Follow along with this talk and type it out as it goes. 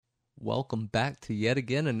Welcome back to yet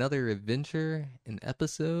again another adventure and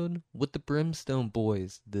episode with the Brimstone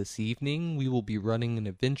Boys. This evening we will be running an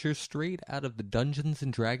adventure straight out of the Dungeons &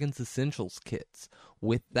 Dragons Essentials kits.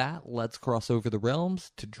 With that, let's cross over the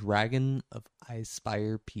realms to Dragon of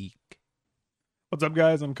Icespire Peak. What's up,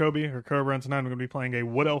 guys? I'm Kobe, or Cobra, and tonight I'm going to be playing a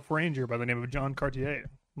Wood Elf Ranger by the name of John Cartier.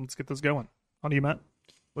 Let's get this going. On to you, Matt.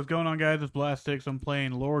 What's going on, guys? It's Blastix. I'm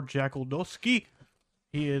playing Lord Jackaldowski.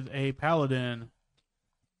 He is a paladin.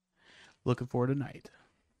 Looking forward to night.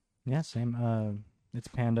 Yeah, same. It's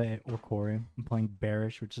Panda or Corey. I'm playing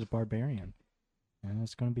Bearish, which is a barbarian. And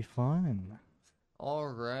it's going to be fun.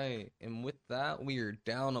 Alright, and with that, we are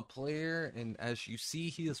down a player, and as you see,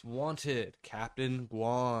 he is wanted, Captain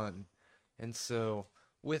Guan. And so,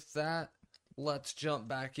 with that, let's jump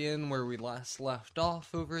back in where we last left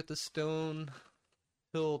off over at the Stone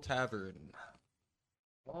Hill Tavern.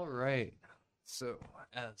 Alright, so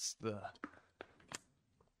as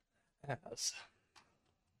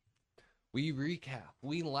we recap,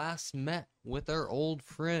 we last met with our old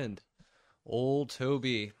friend, Old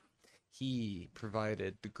Toby. He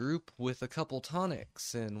provided the group with a couple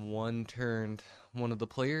tonics, and one turned one of the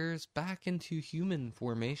players back into human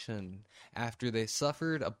formation. After they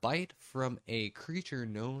suffered a bite from a creature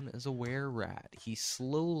known as a were-rat, he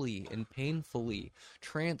slowly and painfully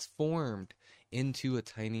transformed into a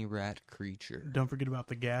tiny rat creature. Don't forget about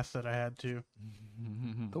the gas that I had, too.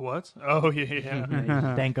 The what? Oh,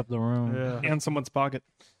 yeah. Dank up the room. Yeah. And someone's pocket.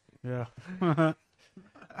 Yeah.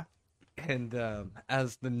 And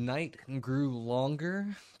as the night grew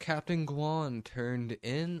longer, Captain Guan turned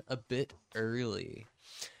in a bit early.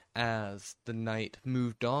 As the night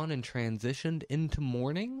moved on and transitioned into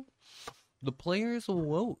morning, the players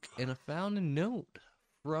awoke and found a note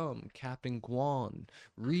from Captain Guan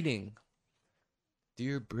reading,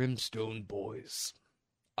 "Dear Brimstone boys,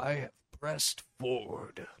 I have pressed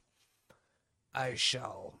forward. I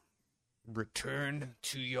shall return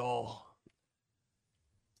to y'all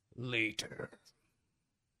later."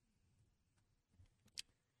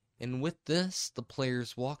 And with this, the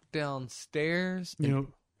players walked downstairs.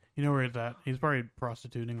 You know where he's at. He's probably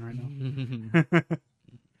prostituting right now.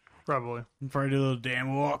 Probably. Probably do little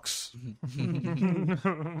damn walks.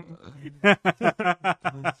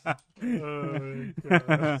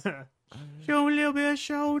 Show a little bit of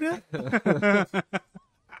shoulder.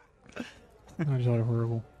 Those are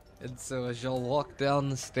horrible. And so as y'all walk down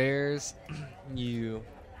the stairs, you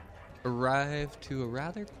arrive to a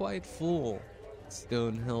rather quite full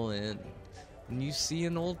Stonehill Inn. And you see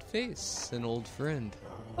an old face, an old friend.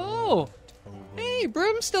 Oh! Hey,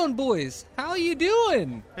 Brimstone boys! How you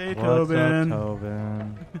doing? Hey, What's Tobin. up,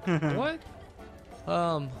 Tobin? What?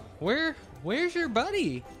 Where's your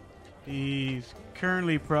buddy? He's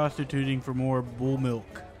currently prostituting for more bull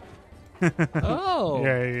milk. Oh!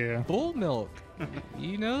 Yeah. Bull milk.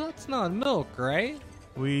 You know that's not milk, right?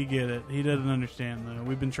 We get it. He doesn't understand, though.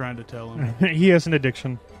 We've been trying to tell him. He has an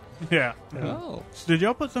addiction. Yeah. Oh. So did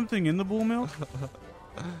y'all put something in the bull milk?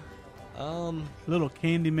 Little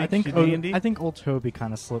candy mix. I think Old Toby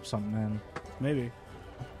kind of slipped something in. Maybe.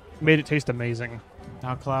 Made it taste amazing.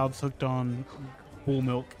 Now Cloud's hooked on bull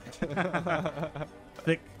milk.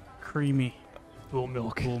 Thick, creamy Bull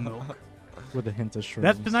milk. bull milk. With a hint of shrooms.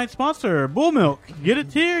 That's tonight's sponsor, bull milk. Get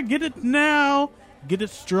it here, get it now. Get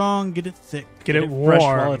it strong, get it thick. Get it fresh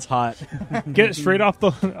while warm. it's hot. Get it straight off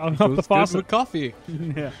the faucet. With coffee.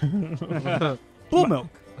 Yeah. Bull milk.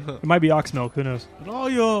 It might be ox milk. Who knows? At all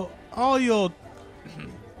your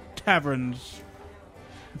taverns.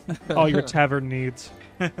 All your tavern needs.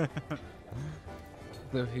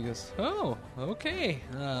 So he goes, "Oh, okay.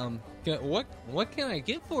 What can I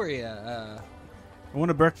get for you?" I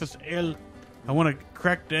want a breakfast ale. I want a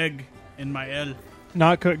cracked egg in my ale.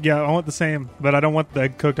 Not cooked. Yeah, I want the same, but I don't want the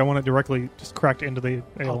egg cooked. I want it directly just cracked into the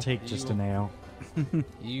ale. I'll take just an ale.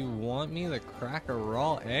 You want me to crack a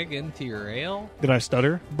raw egg into your ale? Did I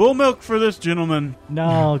stutter? Bull milk for this gentleman.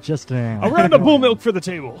 No, just an ale. A round of bull milk for the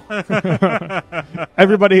table.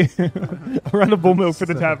 Everybody, a round of bull milk for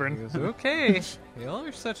the He tavern. goes, "Okay, y'all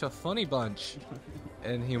are such a funny bunch,"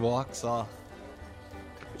 and he walks off.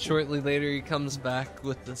 Shortly later, he comes back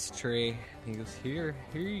with this tray. He goes, here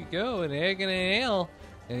you go, an egg and an ale."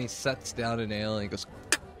 And he sets down an ale, and he goes,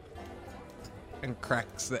 and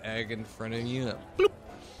cracks the egg in front of you, and bloop,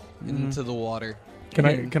 into the water. Can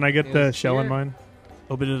I get He the goes, shell in "Here." mine?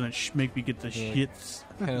 Hope it doesn't make me get the Yeah. shits.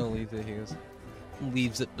 Kind of leaves it. He goes,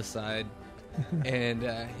 leaves it beside, and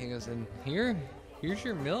he goes, "And here's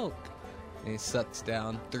your milk." And he sets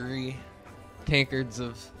down 3 tankards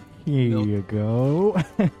of Here milk. you go.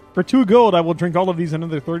 For 2 gold, I will drink all of these in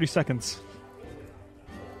another 30 seconds.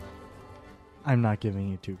 I'm not giving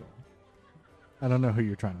you 2 gold. I don't know who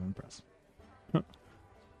you're trying to impress.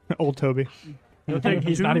 Old Toby. He'll take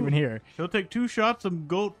He's not even here. He'll take 2 shots of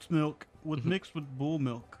goat's milk mixed with bull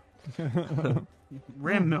milk.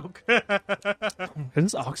 Ram milk.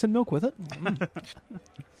 Is oxen milk with it?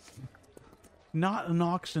 Not an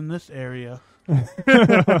ox in this area. Is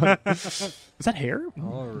that hair?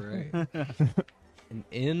 All right. And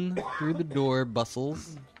in through the door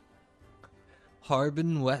bustles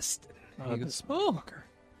Harbin Weston. He goes, "Oh,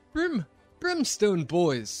 Brimstone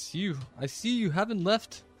boys, I see you haven't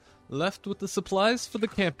left with the supplies for the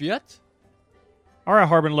camp yet." All right,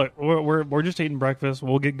 Harbin. Look, we're just eating breakfast.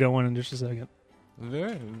 We'll get going in just a second.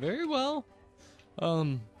 Very, very well.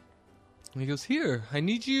 He goes, "Here, I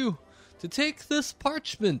need you to take this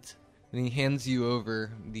parchment." And he hands you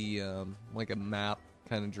over the, like a map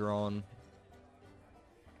kind of drawn.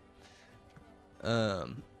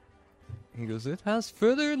 He goes, "It has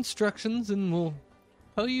further instructions and will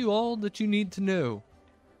tell you all that you need to know."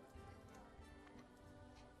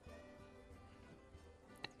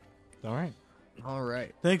 All right. All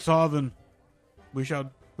right. Thanks, Alvin. We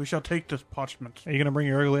shall take this parchment. Are you gonna bring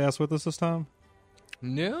your ugly ass with us this time?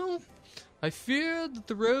 No, I fear that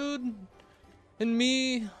the road and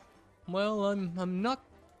me, well, I'm not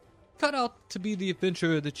cut out to be the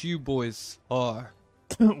adventurer that you boys are.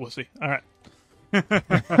 We'll see. All right. God,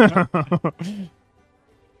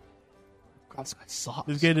 this guy sucks.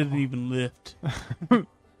 This guy didn't even lift.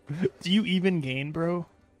 Do you even gain, bro?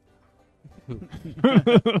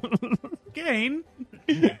 Gain?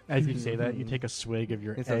 As you say that, you take a swig of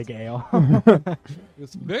your It egg sounds- ale.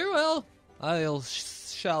 It's very well.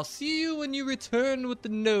 Shall see you when you return with the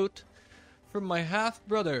note from my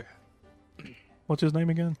half-brother. What's his name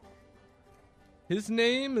again? His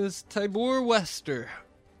name is Tibor Wester.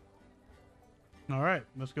 All right,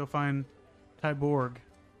 let's go find Tyborg.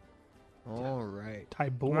 All right.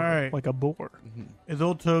 Tybor, All right. like a boar. Is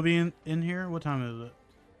Old Toby in here? What time is it?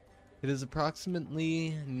 It is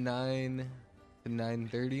approximately 9 to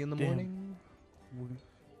 9:30 in the Damn. morning.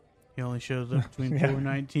 He only shows up between Yeah.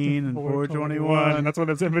 4:19 and 4:21. 4:21. That's when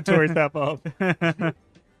his inventory's half off.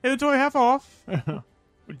 Inventory half off.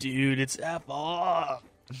 Dude, it's half off.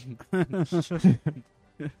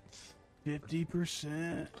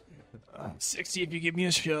 50%. 60 if you give me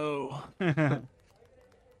a show.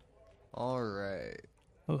 All right.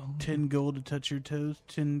 10 gold to touch your toes.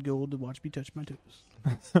 10 gold to watch me touch my toes.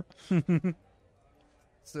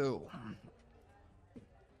 So,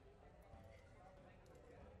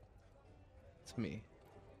 it's me.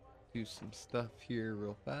 Do some stuff here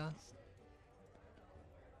real fast.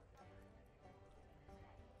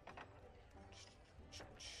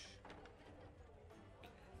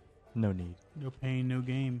 No need. No pain, no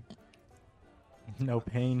game. No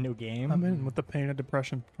pain, no game. I'm in with the pain of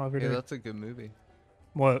depression every Yeah, day. that's a good movie.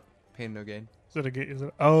 What? Pain No Gain. Is it is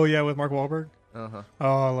it? Oh, yeah, with Mark Wahlberg? Uh-huh.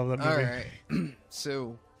 Oh, I love that movie. All right.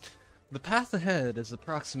 So, the path ahead is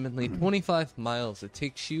approximately 25 miles. It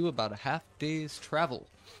takes you about a half day's travel.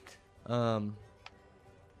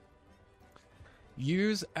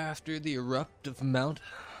 Years after the erupt of Mount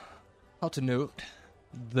Hotenote,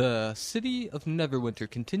 the city of Neverwinter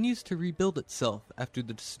continues to rebuild itself after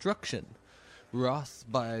the destruction wrought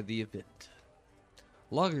by the event.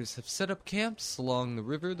 Loggers have set up camps along the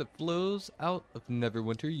river that flows out of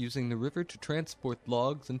Neverwinter, using the river to transport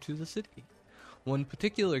logs into the city. One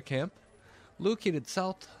particular camp, located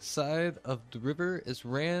south side of the river, is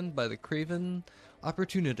ran by the craven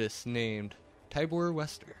opportunist named Tibor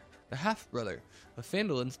Wester, the half-brother of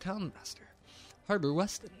Phandolin's townmaster, Harbor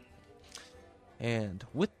Weston. And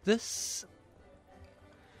with this,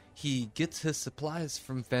 he gets his supplies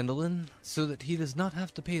from Phandolin so that he does not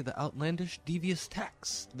have to pay the outlandish, devious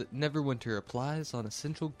tax that Neverwinter applies on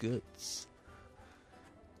essential goods.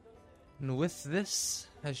 And with this,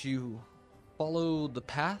 as you follow the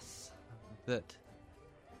path that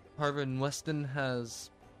Harbin Weston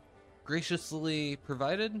has graciously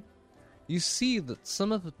provided, you see that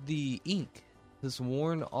some of the ink is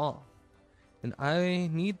worn off. And I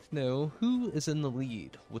need to know who is in the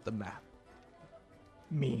lead with the map.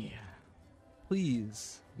 Me.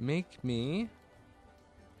 Please make me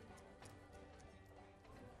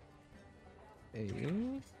here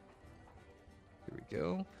we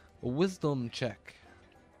go. A wisdom check.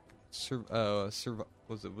 Was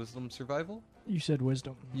it wisdom survival? You said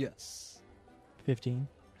wisdom. Yes. 15.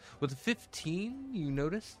 With a 15, you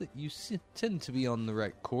notice that you tend to be on the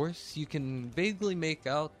right course. You can vaguely make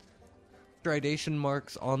out stridation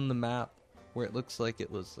marks on the map where it looks like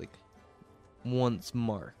it was like once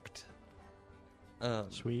marked.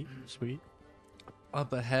 Sweet.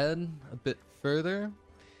 Up ahead, a bit further,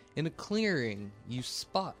 in a clearing, you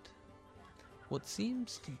spot what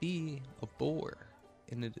seems to be a boar,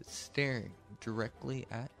 and it is staring directly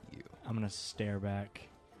at you. I'm gonna stare back.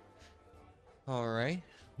 Alright.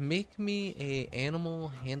 Make me a animal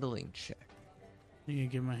handling check. You gonna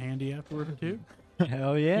give him a handy afterward or two?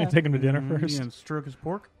 Hell You yeah! gonna take him to dinner You first? gonna stroke his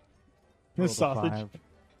pork? This Rolled a sausage. 5.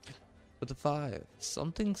 With a 5,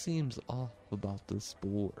 something seems off about this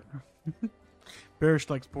boar. Bearish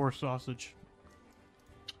likes pork sausage.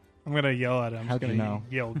 I'm gonna yell at him. I'm How'd just you gonna know?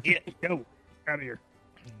 yell, get, go, out of here.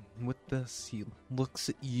 With this, he looks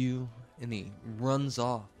at you and he runs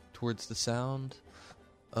off towards the sound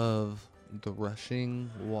of the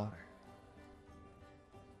rushing water.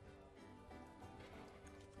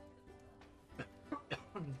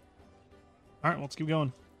 All right, let's keep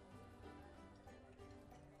going.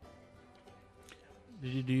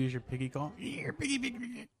 Did you use your piggy call? Here, piggy, piggy,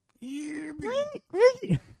 piggy. Here,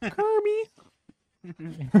 piggy. Kirby.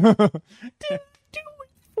 Didn't do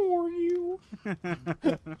it for you.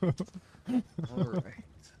 Alright.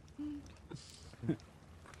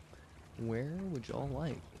 Where would y'all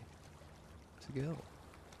like to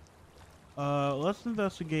go? Let's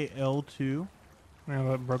investigate L2. Yeah,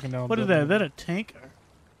 that broken down. What is that? Is that a tank?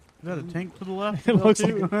 Is that a tank to the left? It looks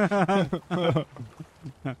L2?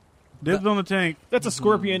 Dibs on the tank. That's a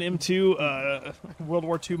Scorpion M2 World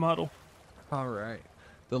War II model. Alright.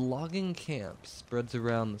 The logging camp spreads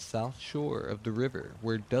around the south shore of the river,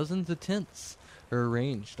 where dozens of tents are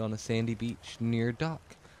arranged on a sandy beach. Near a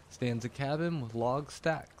dock stands a cabin with logs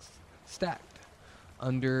stacked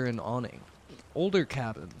under an awning. Older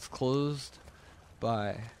cabins closed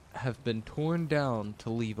by have been torn down to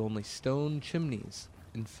leave only stone chimneys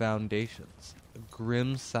and foundations. A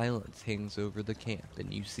grim silence hangs over the camp,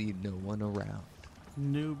 and you see no one around.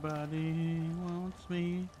 Nobody wants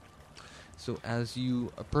me. So as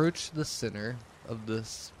you approach the center of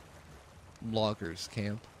this loggers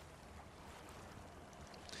camp,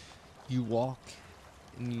 you walk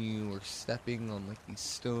and you are stepping on like these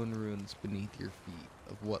stone ruins beneath your feet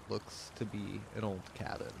of what looks to be an old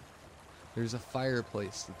cabin. There's a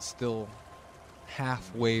fireplace that's still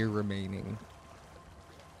halfway remaining.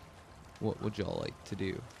 What would y'all like to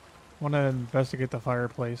do? Want to investigate the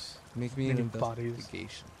fireplace. Make me an Any bodies?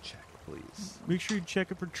 investigation check, please. Make sure you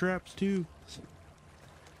check it for traps too.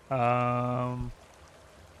 12.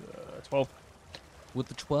 With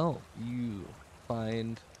the 12, you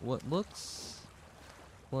find what looks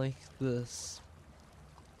like this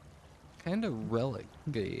kind of relic,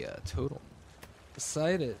 a totem.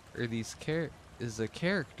 Beside it are these is a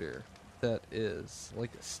character that is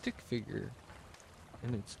like a stick figure,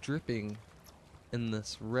 and it's dripping in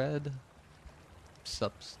this red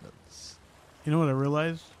substance. You know what I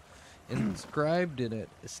realized? Inscribed in it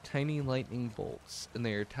is tiny lightning bolts, and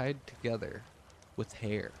they are tied together with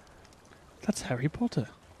hair. That's Harry Potter.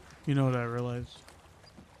 You know what I realized?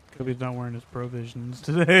 Kobe's not wearing his provisions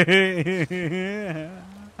today.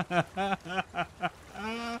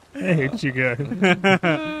 I hate you guys.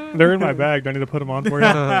 They're in my bag. Do I need to put them on for you?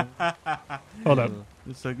 Hold up.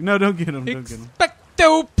 It's like, no, don't get him. Don't get him.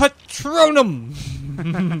 Expecto Patronum!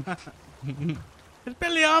 It's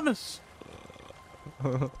Belliamus.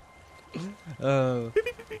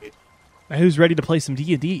 Who's ready to play some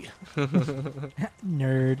D&D?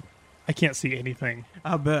 Nerd. I can't see anything.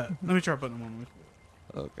 I bet. Let me try putting them on.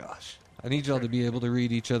 Oh gosh. I need y'all to be able to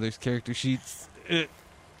read each other's character sheets.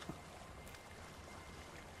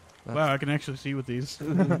 Wow, I can actually see with these.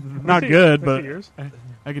 Not good, but Yours?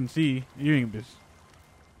 I can see. You ain't just.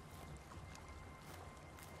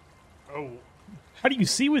 Oh. How do you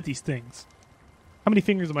see with these things? How many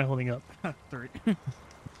fingers am I holding up? 3.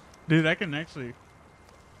 Dude, I can actually.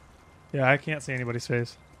 Yeah, I can't see anybody's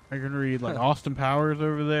face. I can read like Austin Powers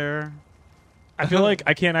over there. I feel like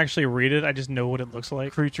I can't actually read it. I just know what it looks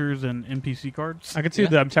like. Creatures and NPC cards. I can see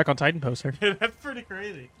the Attack on Titan poster. That's pretty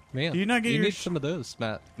crazy. Man, Do you not get your need sh- some of those,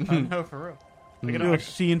 Matt. No, for real. I You like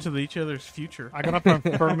see into each other's future. I got up from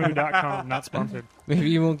Furmoo.com, not sponsored. Maybe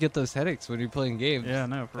you won't get those headaches when you're playing games. Yeah,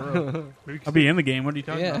 no, for real. Maybe I'll be in the game. What are you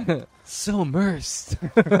talking about? Yeah. So immersed. these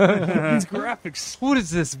graphics. What is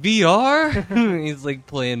this, VR? He's like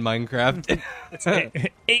playing Minecraft. It's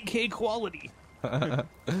 8K quality. Alright.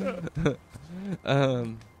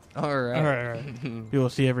 All right. You'll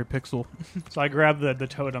see every pixel. So I grabbed the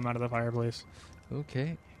totem out of the fireplace.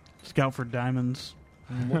 Okay. Scout for diamonds.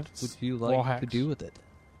 What would you Wall like to hacks. do with it?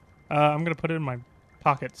 I'm going to put it in my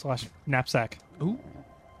pocket / knapsack. Ooh.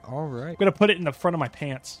 Alright. I'm going to put it in the front of my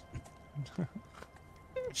pants.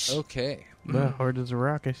 Okay. Hard as a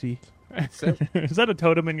rock, I see. So, Is that a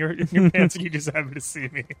totem in your pants? You just happen to see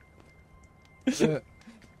me.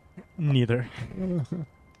 Neither.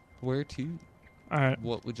 where to? All right.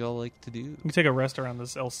 What would y'all like to do? We can take a rest around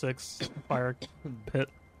this L6 fire pit.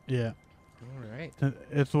 Yeah. All right.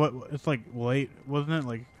 It's like late, wasn't it?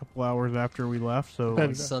 Like a couple hours after we left. So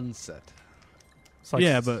Depends. Sunset. It's like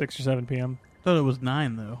Yeah, but- 6 or 7 p.m. I thought it was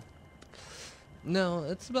 9 though. No,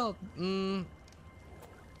 it's about.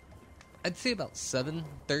 I'd say about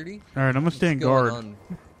 7:30. All right, I'm gonna stand guard.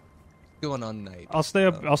 Going on night. I'll stay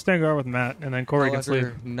up. I'll stand guard with Matt, and then Corey can sleep.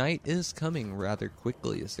 However, night is coming rather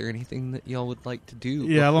quickly. Is there anything that y'all would like to do?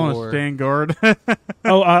 Yeah, I want to before- stand guard.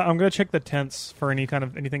 Oh, I'm gonna check the tents for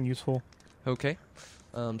anything useful. Okay.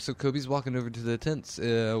 So Kobe's walking over to the tents.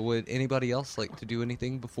 Would anybody else like to do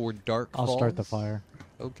anything before dark I'll falls? start the fire.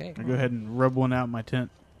 Okay. I'll go ahead and rub one out in my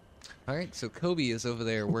tent. All right. So Kobe is over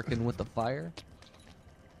there working with the fire.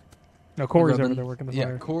 No, Corey's Rubbing- over there working the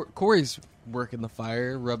yeah, fire. Corey's working the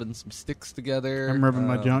fire, rubbing some sticks together. I'm rubbing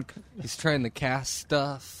my junk. He's trying to cast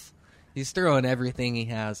stuff. He's throwing everything he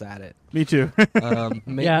has at it. Me too. Make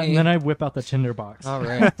Yeah, me- and then I whip out the tinder box. All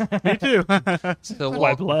right. Me too. So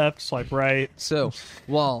Swipe while, left, swipe right.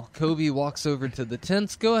 while Kobe walks over to the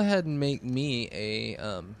tents, go ahead and make me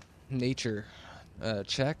a nature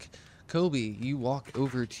check. Kobe, you walk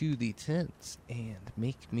over to the tents and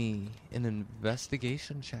make me an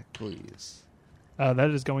investigation check, please. That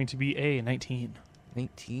is going to be a 19.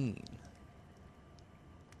 19.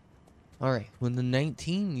 All right. When the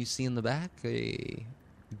 19, you see in the back a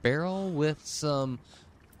barrel with some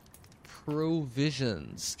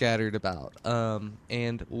provisions scattered about.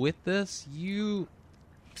 And with this, you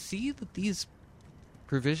see that these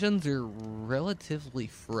provisions are relatively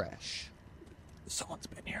fresh. Someone's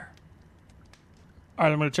been here. All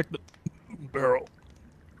right, I'm gonna check the barrel.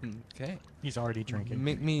 Okay. He's already drinking.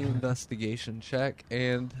 Make me an investigation check,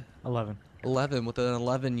 and 11. 11. With an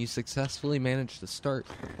 11, you successfully managed to start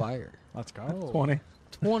the fire. Let's go. 20.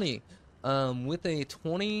 20. With a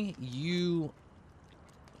 20, you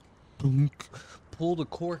pull the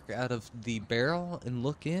cork out of the barrel and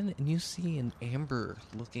look in, and you see an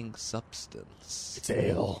amber-looking substance. It's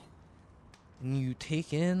ale. And you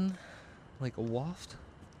take in, like a waft,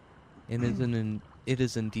 and it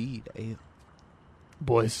is indeed ale.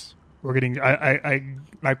 Boys, we're getting.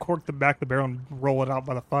 I cork the back of the barrel and roll it out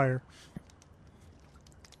by the fire.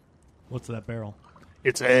 What's that barrel?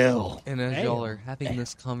 It's ale. And as Ale. y'all are having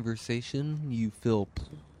this conversation, you feel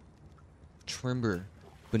tremor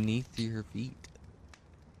beneath your feet.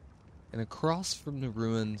 And across from the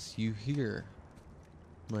ruins, you hear,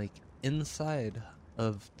 like, inside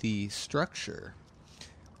of the structure,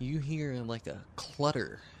 you hear, like, a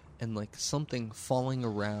clutter and, like, something falling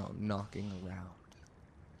around, knocking around.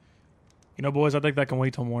 You know, boys, I think that can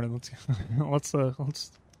wait till morning. Let's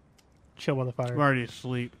chill by the I'm fire. already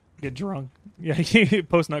asleep. Get drunk. Yeah,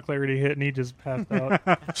 post nut clarity hit, and he just passed out.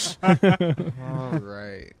 All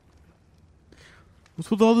right.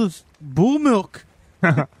 What's with all this bull milk?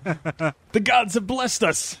 The gods have blessed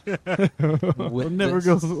us. We'll never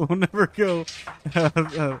go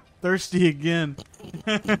thirsty again.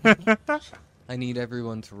 I need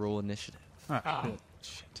everyone to roll initiative. Ah,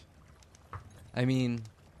 Shit. I mean,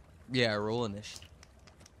 yeah, roll initiative.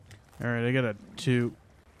 All right, I got a 2.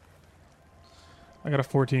 I got a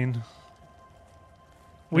 14.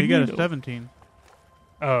 We got need- a 17.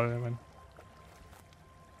 Oh, never mind.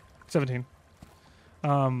 17.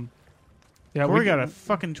 Yeah, Corey got a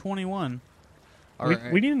fucking 21. All we,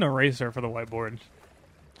 right. we need an eraser for the whiteboard.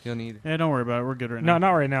 You'll need. Yeah, don't worry about it. We're good right No, now.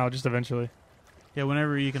 not right now. Just eventually. Yeah,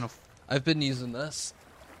 whenever you can. I've been using this.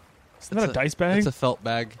 Isn't that a dice bag? It's a felt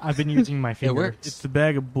bag. I've been using my It finger. works. It's the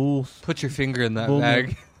bag of bulls. Put your finger in that Bull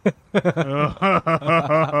bag. it's Now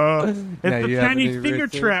the you have Chinese any finger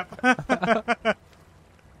written- trap.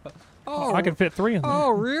 Oh, I can fit 3 in there. Oh,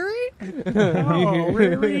 really? Oh,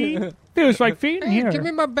 really? Feels like feet in Hey, here. give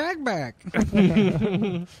me my bag back.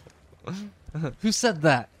 Who said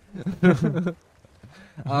that?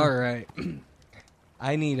 All right.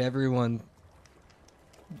 I need everyone.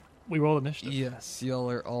 We roll initiative. Yes, y'all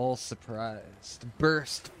are all surprised.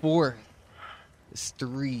 Burst forth is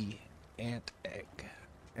 3 ant egg.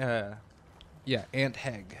 Ant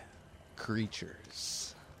egg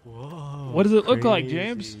creatures. Whoa. What does it look like, crazy.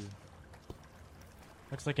 James?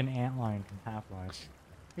 Looks like an antlion from Half-Life.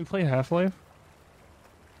 We play Half-Life?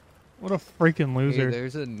 What a freaking Hey, loser.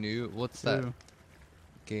 there's a new. What's that Ooh.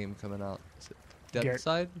 game coming out? Is it Dead Gar-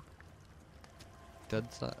 Side?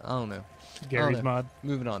 Dead Side? I don't know. Gary's no. mod.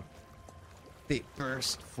 Moving on. They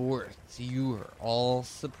burst forth. You are all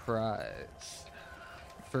surprised.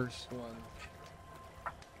 First one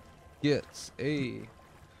gets a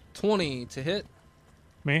 20 to hit.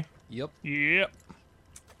 Me? Yep. Yep.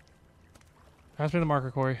 Pass me the marker,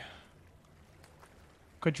 Corey.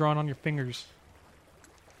 Quit drawing on your fingers.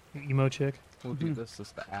 Emo chick. We'll do this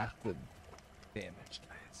as the acid damage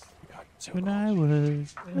dice. When I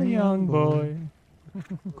was A young boy.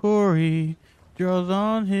 Corey draws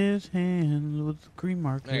on his hands with a green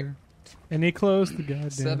marker. Right. And he closed the goddamn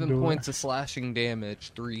 7 door. points of slashing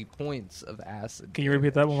damage, 3 points of acid. Can you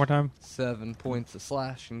repeat that one more time? 7 points of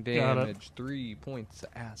slashing Got it. damage, 3 points of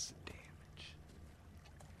acid damage.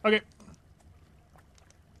 Okay.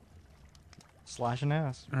 Slash an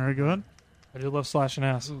ass. All right, go ahead. I do love slashing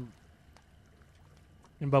ass. And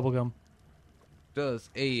bubblegum. Does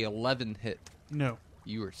a 11 hit? No.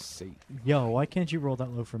 You are safe. Yo, why can't you roll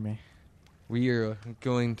that low for me? We are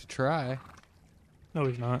going to try. No,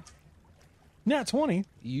 he's not. Nat 20.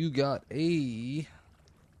 You got a...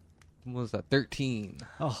 What was that? 13.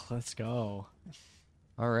 Oh, let's go.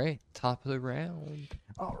 All right, top of the round.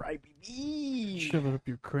 All right, baby. Shove it up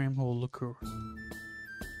your cram hole liquor.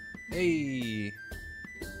 Hey,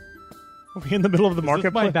 Are we in the middle of the Is this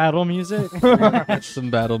my marketplace? battle music? that's some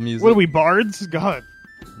battle music. What are we, bards? God.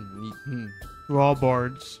 We're all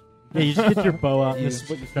bards. Yeah, you just get your bow out, and this is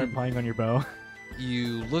what you start playing on your bow.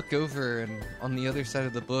 You look over, and on the other side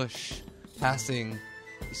of the bush, passing,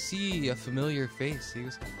 you see a familiar face. He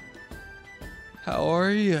goes, "How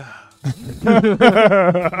are you?" With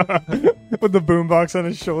the boombox on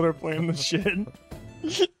his shoulder playing the shit.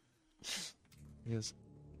 He goes,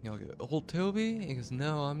 "Y'all go, Old Toby?" He goes,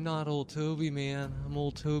 "No, I'm not Old Toby, man. I'm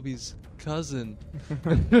Old Toby's cousin."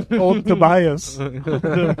 Old Tobias.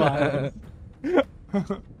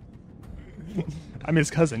 I'm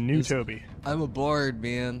his cousin, New Yes. Toby. I'm a bard,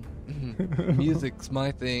 man. Music's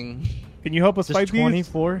my thing. Can you help us Just fight these?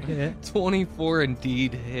 24 hit. 24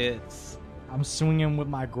 indeed hits. I'm swinging with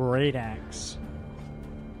my great axe.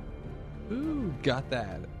 Ooh, got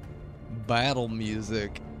that battle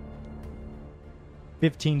music.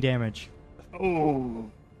 15 damage.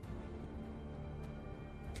 Oh.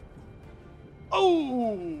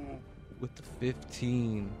 Oh. With the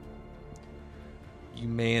 15, you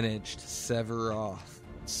manage to sever off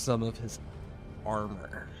some of his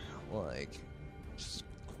armor. Like, just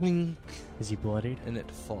clink, Is he bloodied? and it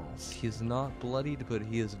falls. He is not bloodied, but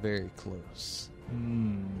he is very close.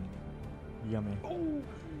 Mmm. Yummy.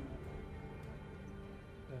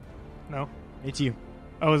 No. It's you.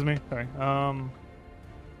 Oh, it was me. Sorry.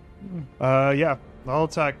 Yeah. I'll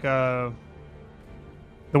attack the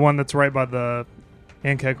one that's right by the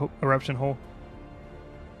Ankeg eruption hole.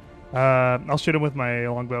 I'll shoot him with my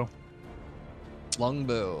longbow.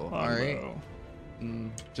 Longbow. Alright.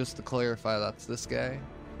 Longbow. Just to clarify, that's this guy.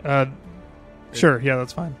 Sure. Yeah,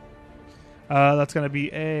 that's fine. That's gonna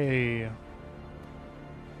be a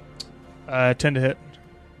 10 to hit.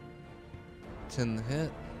 10 to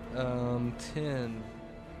hit. 10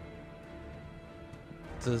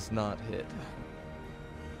 does not hit.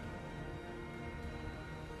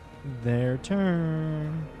 Their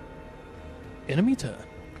turn. Enemy turn.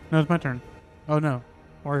 No, it's my turn. Oh, no.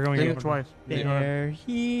 We're going Did to it twice. They're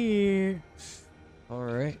here.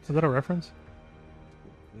 Alright. Is that a reference?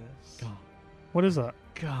 Yes. God. What is that?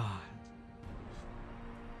 God.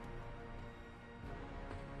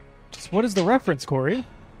 Just what is the reference, Corey?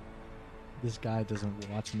 This guy doesn't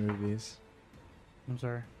watch movies. I'm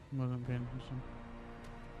sorry. I wasn't paying attention.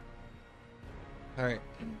 Alright.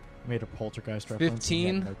 Made a poltergeist reference. 15.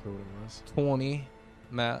 And he had no clue what it was. 20.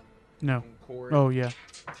 Matt. No. And Corey. Oh, yeah.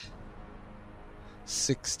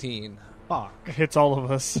 16. Fuck. It hits all of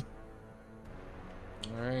us.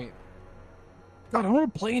 Alright. God, I don't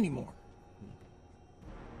want to play anymore.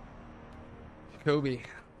 Kobe.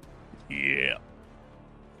 Yeah.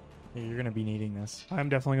 Yeah, you're gonna be needing this. I'm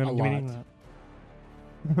definitely going A to be needing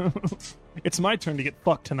that. It's my turn to get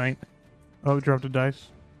fucked tonight. Oh, dropped a dice.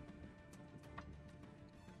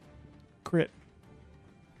 Crit.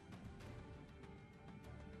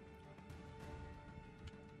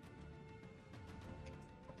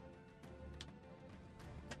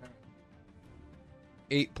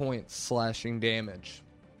 Eight points slashing damage.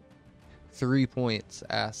 3 points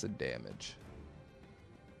acid damage.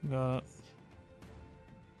 Go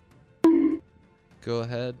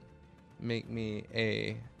ahead. Make me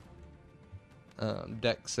a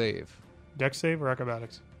deck save. Dex save or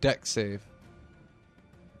acrobatics? Deck save.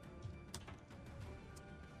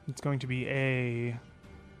 It's going to be a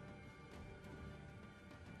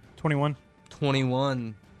 21.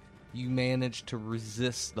 21. You manage to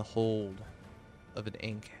resist the hold of an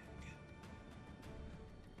Ankeg.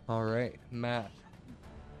 Alright, Matt.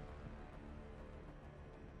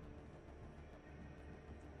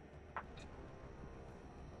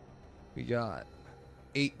 We got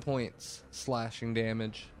 8 points slashing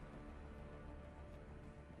damage.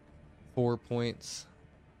 4 points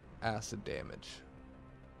acid damage.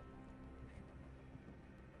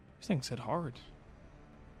 These things hit hard.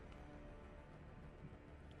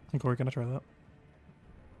 I think Corey, can I try that?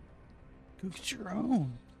 Go get your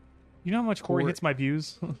own. You know how much Corey hits my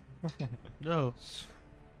views? No.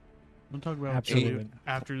 We'll talk about Absolutely.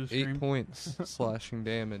 after the 8 stream. points slashing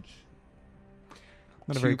damage.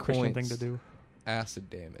 Not a very 2 Christian thing points to do.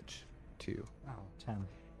 Acid damage. 2. Oh, 10.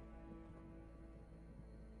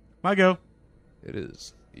 My go. It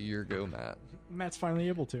is your go, Matt. Matt's finally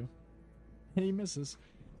able to. And he misses.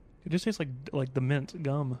 It just tastes like the mint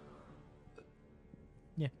gum.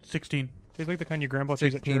 16. Tastes like the kind your grandpa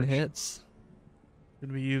chews at 16 church. hits.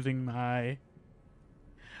 Gonna be using my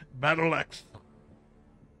battle axe.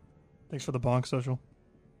 Thanks for the bonk, Social.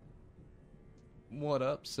 What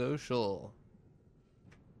up, social?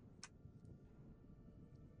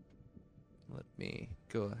 Let me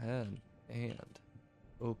go ahead and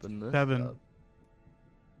open this 7. up.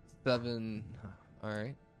 7. All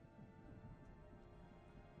right.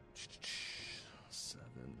 7,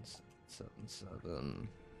 7, 7.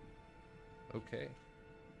 Okay.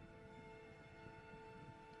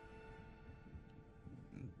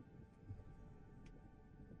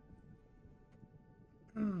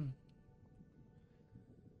 Is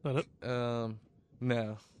that it?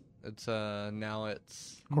 No. It's now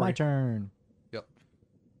it's My Corey. turn. yep.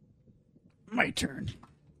 My turn.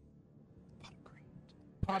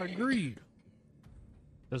 Pot of greed.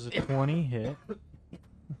 Does a 20 hit?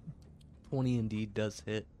 20 indeed does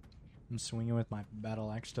hit. I'm swinging with my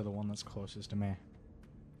battle axe to the one that's closest to me.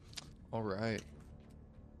 All right.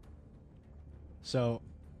 So,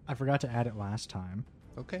 I forgot to add it last time.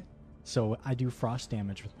 Okay. So, I do frost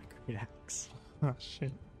damage with my great axe. Oh,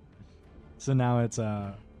 shit. So now it's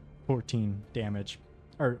 14 damage.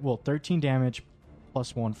 Or, well, 13 damage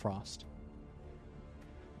plus 1 frost.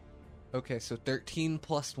 Okay, so 13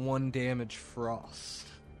 plus 1 damage frost.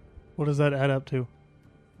 What does that add up to?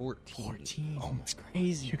 14. Oh, That's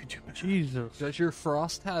crazy. You could do better. Jesus. Does your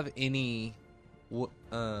frost have any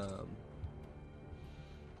Yeah,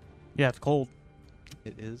 it's cold.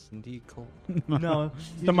 it is indeed cold. No.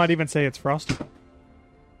 Some might even say it's frosty.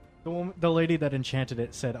 The lady that enchanted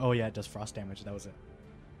it said, oh yeah, it does frost damage. That was it.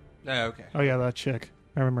 Oh, okay. Oh, yeah, that chick.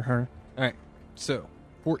 I remember her. All right. So,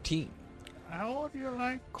 14. How do you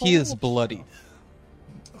like cold? He is bloodied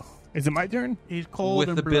Is it my turn? He's cold with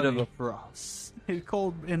and a bit of bloody. a frost. He's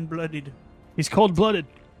cold and bloodied. He's cold-blooded.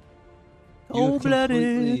 You have Cold-blooded.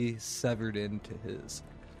 completely severed into his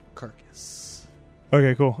carcass.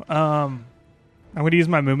 Okay, cool. I'm going to use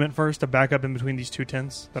my movement first to back up in between these two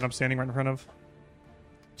tents that I'm standing right in front of.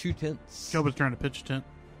 2 tents. Job was trying to pitch a tent.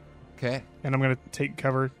 Okay. And I'm going to take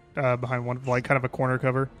cover behind one, like kind of a corner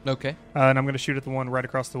cover. Okay. And I'm going to shoot at the one right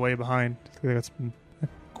across the way behind. I think that's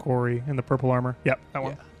Corey in the purple armor. Yep, that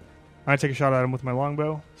one. Yeah. I'm going to take a shot at him with my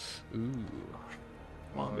longbow. Ooh.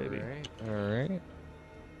 Come on, baby. All right.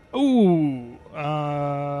 Ooh,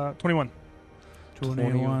 21.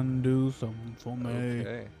 21 do something for me.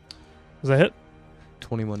 Okay. Was that hit?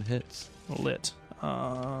 21 hits. Lit. That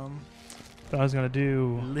I was going to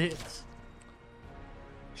do Lit.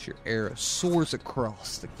 Your arrow soars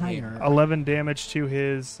across the camera. 11 damage to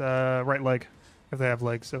his right leg. If they have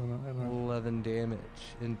legs. So, I don't know. 11 damage,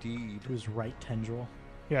 indeed. To his right tendril.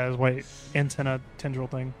 Yeah, his white antenna tendril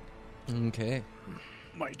thing. Okay.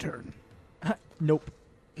 My turn. Nope.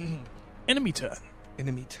 Enemy turn.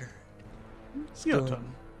 Enemy turn. Your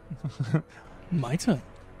Stun. turn. My turn.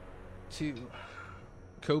 To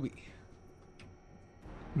Kobe.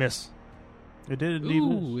 Miss. It did indeed.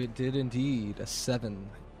 Ooh, it did indeed. A 7.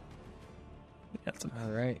 That's a-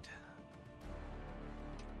 All right.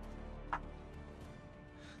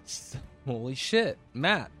 Holy shit.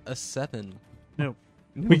 Matt, a 7. No.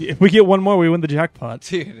 if we get one more, we win the jackpot.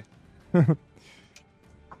 Dude.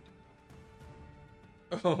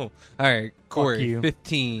 Oh, all right, Corey. you.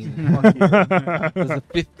 15. Fuck you. Does a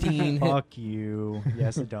 15 hit? Fuck you.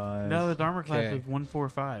 Yes, it does. No, his armor class Okay. is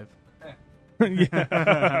 145.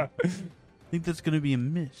 Yeah. I think that's going to be a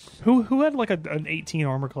miss. Who had like an 18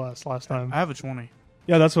 armor class last time? I have a 20.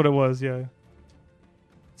 Yeah, that's what it was. Yeah.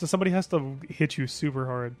 So somebody has to hit you super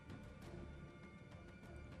hard.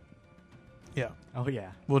 Yeah. Oh,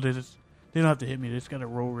 yeah. Well, they don't have to hit me. They just got to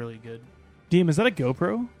roll really good. Deem, is that a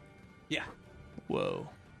GoPro? Yeah. Whoa.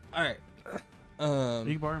 All right. You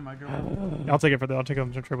can borrow my girl. I'll take it for that. I'll take it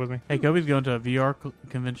on the trip with me. Hey, Kobe's going to a VR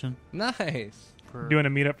convention. Nice. For Doing a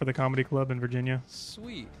meetup for the comedy club in Virginia.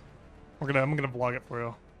 Sweet. I'm gonna vlog it for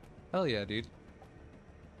you. Hell yeah, dude.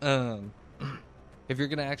 If you're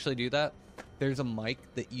gonna actually do that, there's a mic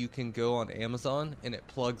that you can go on Amazon and it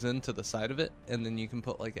plugs into the side of it, and then you can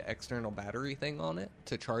put like an external battery thing on it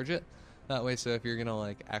to charge it. That way, so if you're gonna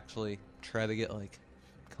like actually try to get like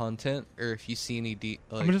content, or if you see any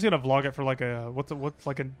I'm just gonna vlog it for like a what's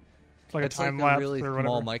like a it's time like lapse a really or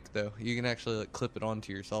small whatever. mic though. You can actually like clip it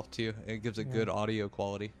onto yourself too. It gives a Yeah. good audio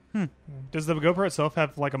quality. Does the GoPro itself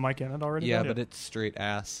have like a mic in it already? Yeah, though? but it's straight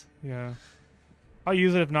ass. Yeah. I'll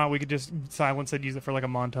use it. If not, we could just silence it, use it for like a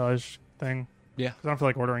montage thing. Yeah. Because I don't feel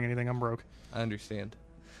like ordering anything. I'm broke. I understand.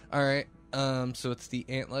 All right. So it's the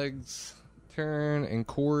Antlegs' turn, and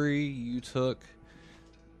Corey, you took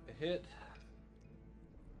a hit.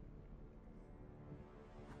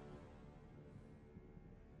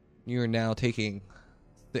 You are now taking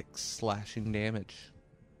 6 slashing damage.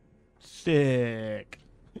 Sick.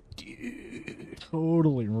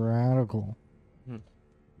 Totally radical.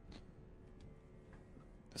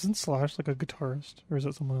 Isn't Slash like a guitarist? Or is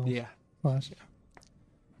it someone else? Yeah. Slash. Yeah.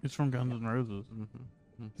 It's from Guns N' Roses.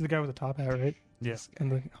 Mm-hmm. He's the guy with the top hat, right? Yes.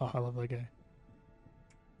 And I love that guy.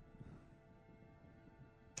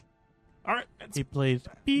 All right. He plays.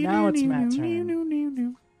 Now it's Matt's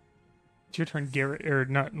turn. It's your turn, Garrett. Or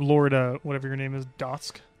not, Lord, whatever your name is.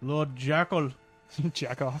 Dosk. Lord Jackal.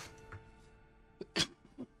 Jack off.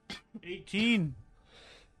 18.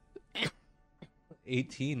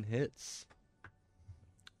 18 hits.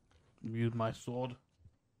 Use my sword.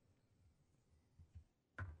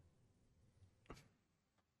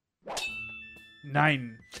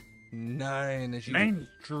 9. 9 as you 9.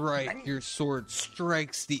 strike. Your sword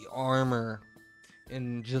strikes the armor,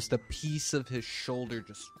 and just a piece of his shoulder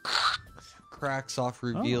just cracks off,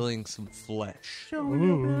 revealing some flesh. Shoulder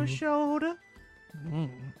Ooh. to shoulder.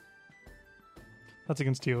 That's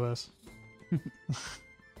against TOS.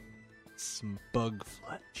 Some bug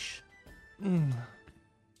flesh. Give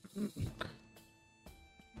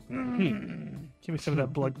me some of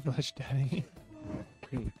that blood flesh, Daddy.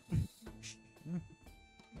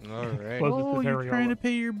 All right. Close Oh, with the you're trying to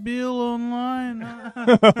pay your bill online.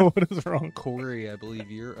 What is wrong? Corey, I believe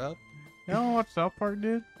you're up You know what South Park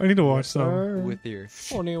did? I need to watch some. with your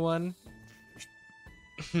 21.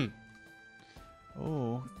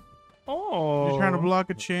 Oh. Oh. You're trying to block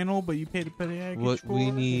a channel, but you paid a petty package What for we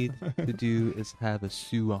it? need to do is have a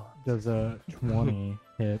sue on. Does a 20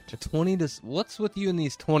 hit? A 20 to... What's with you in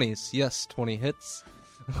these 20s? Yes, 20 hits.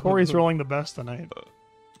 Corey's rolling the best tonight.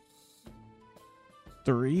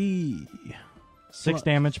 3. 6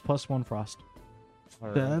 damage plus 1 frost. All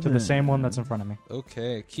right. Seven. To the same one that's in front of me.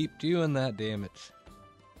 Okay, keep doing that damage.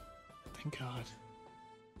 Thank God.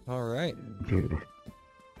 All right.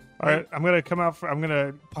 All right, I'm gonna come out. I'm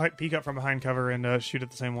gonna peek up from behind cover and shoot at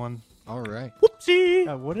the same one. All right.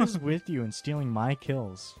 Whoopsie! What is with you and stealing my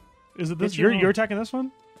kills? Is it this? It's You're your own. attacking this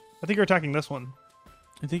one? I think you're attacking this one.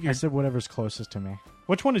 I think I you're. said whatever's closest to me.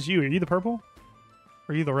 Which one is you? Are you the purple?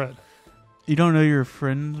 Or are you the red? You don't know your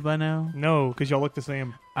friends by now? No, because y'all look the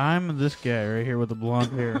same. I'm this guy right here with the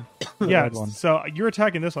blonde hair. Yeah. red one. So you're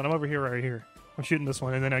attacking this one. I'm over here, right here. I'm shooting this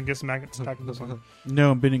one, and then I guess Maggot's attacking this one. No,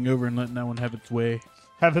 I'm bending over and letting that one have its way.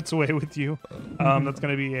 Have its way with you. That's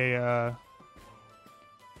gonna be a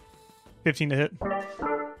 15 to hit.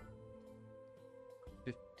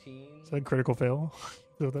 15. Is that a critical fail? Is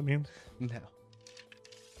that what that means? No.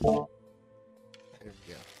 There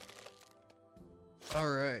we go. All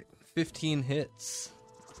right. 15 hits.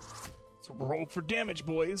 So roll for damage,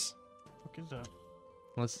 boys. What is that?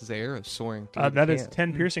 What's his arrow soaring through the That is camp?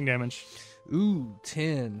 10 piercing damage. Ooh,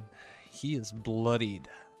 10. He is bloodied.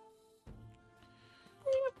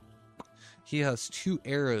 He has 2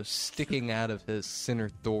 arrows sticking out of his center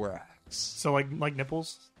thorax. So like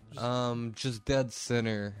nipples. Just dead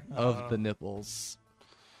center of the nipples.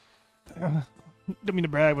 Don't mean to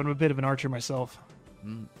brag, but I'm a bit of an archer myself.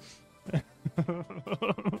 Mm.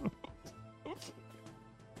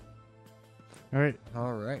 All right.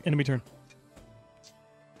 All right. Enemy turn.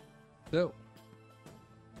 So,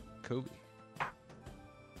 Kobe.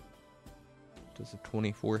 Does a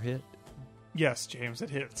 24 hit? Yes, James, it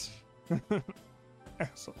hits.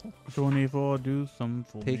 Asshole. 24, do some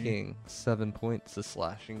for me. Taking 7 points of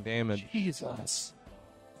slashing damage. Jesus.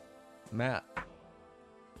 Matt.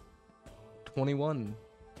 21.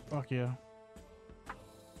 Fuck yeah.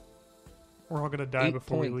 We're all gonna die 8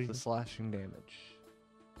 before we points leave. of slashing damage.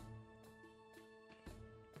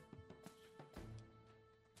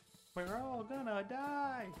 We're all gonna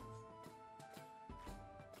die.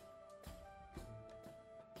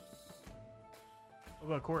 What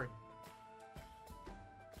about Corey?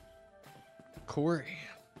 Corey.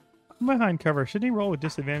 I'm behind cover. Shouldn't he roll with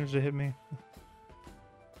disadvantage to hit me?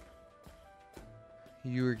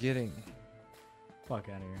 You are getting Fuck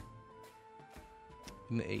out of here.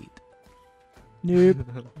 an 8. Nope.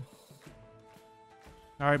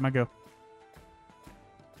 All right, my go.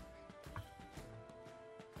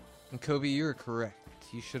 And Kobe, you're correct.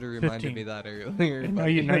 You should have reminded 15. me that earlier. Now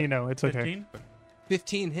you know. It's okay. 15?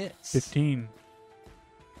 15 hits. 15.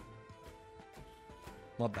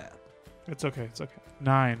 My bad. It's okay. It's okay.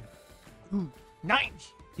 9.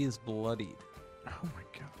 Nice. He is bloodied. Oh my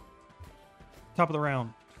god. Top of the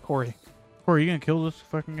round, Corey. Corey, you gonna kill this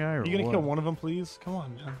fucking guy or You gonna what? kill one of them, please? Come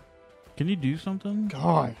on, man. Can you do something?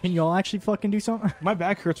 God, Can y'all actually fucking do something? my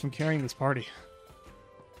back hurts from carrying this party.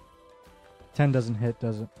 10 doesn't hit,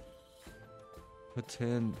 does it? A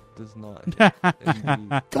 10 does not hit.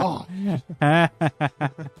 Indeed. God.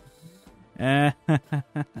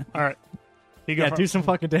 All right. Peek Yeah, out do some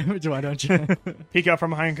fucking damage, why don't you? Peek out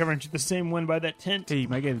from behind cover and shoot the same one by that tent. Hey,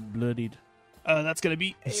 my guy's bloodied. That's gonna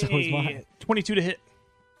be So is mine. 22 to hit.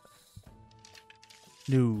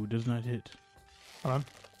 No, does not hit. Hold on.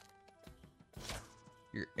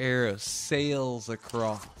 Your arrow sails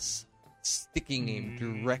across, sticking him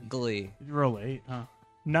directly. Roll 8, huh?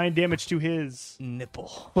 9 damage to his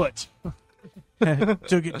Nipple. foot.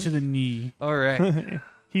 Took it to the knee. All right.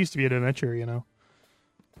 He used to be an adventurer, you know.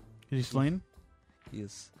 Is he slain? He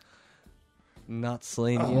is not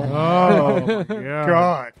slain yet. Oh, yeah.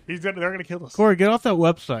 God. They're gonna kill us. Corey, get off that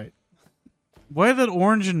website. Why is that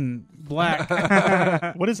orange and black?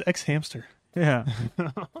 What is X hamster? Yeah.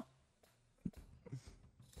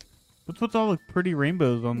 What's with all the pretty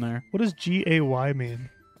rainbows on there? What does GAY mean?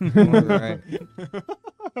 All right.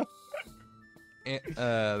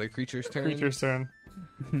 The creature's turn. Creature's turn.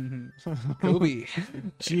 Kobe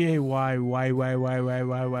GAY.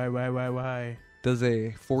 does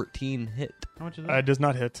a 14 hit. How much is that? Does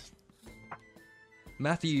not hit.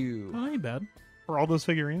 Matthew, Oh, ain't bad. For all those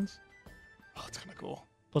figurines? Oh, it's kind of cool.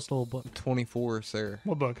 Plus the little book. 24, sir.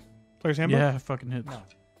 What book? Player's Handbook? Yeah, fucking hits. No.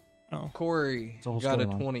 Oh. Corey It's a whole got a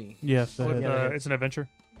storyline. 20. Yes, that What, hits. Yeah. it's an adventure.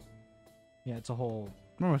 Yeah, it's a whole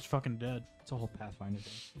I'm almost fucking dead. Did Pathfinder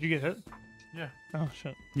thing. you get hit? Yeah. Oh,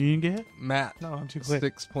 shit. You didn't get hit? Matt, No, I'm too quick.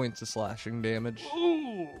 6 points of slashing damage.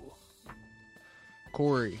 Ooh.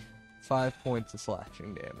 Corey, 5 points of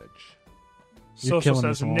slashing damage. You're Social killing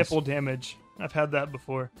says these walls. nipple damage. I've had that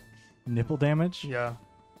before. Nipple damage? Yeah.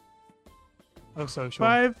 Oh, so sure.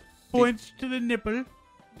 5 points to the nipple.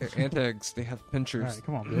 They're antags, they have All pinchers. right,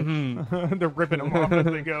 come on, bitch. Mhm. They're ripping them off as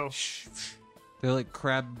they go. They're like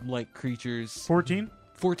crab-like creatures. 14?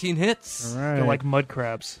 14 hits. All right. They're like mud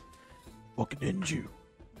crabs. fucking ninja.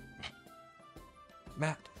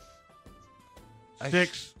 Matt. I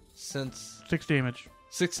 6. Since 6 damage.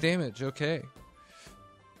 6 damage, okay.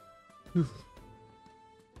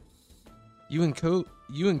 You and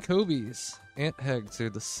Kobe's ant heads are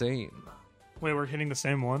the same. Wait, we're hitting the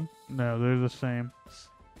same one? No, they're the same.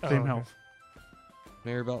 Oh, Same okay. health.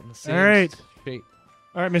 They're about in the same All right. shape.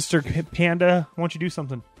 All right, Mr. Panda, why don't you do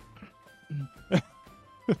something?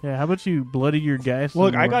 Yeah, how about you bloody your guys?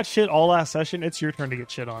 Look, I got shit all last session. It's your turn to get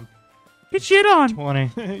shit on. Get shit on!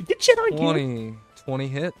 20. Get shit on, kid. 20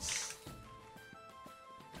 hits.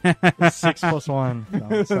 6 plus 1.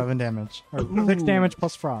 So 7 damage. Or 6 damage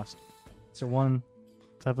plus frost. So 1.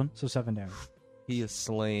 7. So 7 damage. He is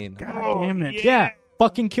slain. God damn it. Yeah.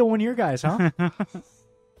 Fucking kill one of your guys, huh?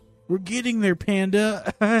 We're getting there,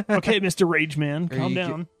 Panda. Okay, Mr. Rage Man, Are calm you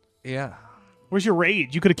down. Yeah. Where's your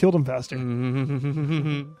rage? You could have killed him faster. I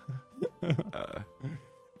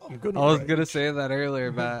was gonna say that earlier,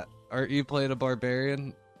 Matt. Aren't you playing a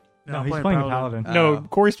barbarian? No, he's playing a paladin. No,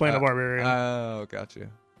 Corey's playing a barbarian. Oh, got you.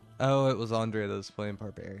 Oh, it was Andre that was playing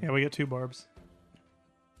barbarian. Yeah, we got 2 barbs.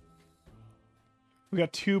 We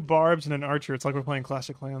got 2 barbs and an archer. It's like we're playing Clash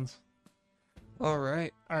of Clans. All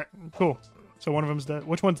right, All right, cool. So one of them's dead.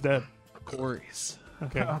 Which one's dead? Corey's.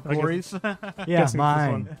 Okay. Corey's. Yeah, Guessing it's this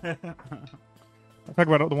mine. Talk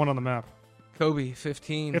about the one on the map. Kobe,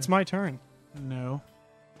 15. It's my turn. No.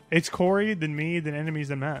 It's Corey, then me, then enemies,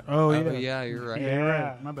 then Matt. Oh, Oh, yeah. yeah, you're right. Yeah, you're Yeah.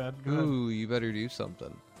 right. My bad. Go ahead. Ooh, you better do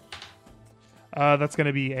something. That's going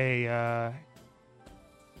to be a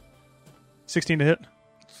 16 to hit.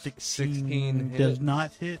 16 does hits.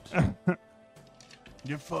 not hit.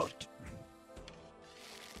 You're fucked.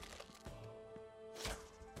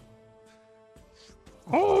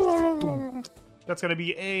 That's going to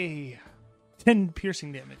be a 10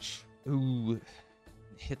 piercing damage. Ooh,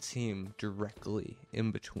 hits him directly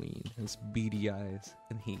in between his beady eyes,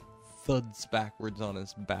 and he thuds backwards on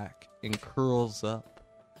his back and curls up.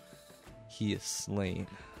 He is slain.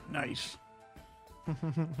 Nice.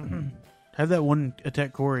 Have that one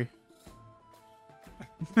attack Corey.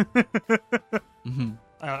 Mhm.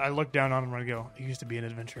 I look down on him and I go, I used to be an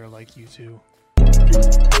adventurer like you too.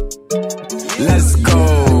 Let's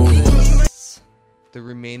go. The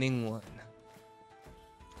remaining one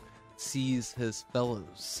sees his fellows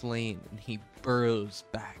slain, and he burrows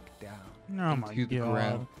back down Oh my into the god.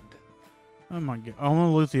 ground. Oh my god. I'm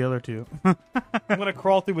gonna lose the other two. I'm gonna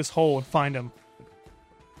crawl through his hole and find him.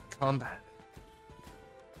 Combat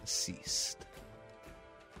ceased.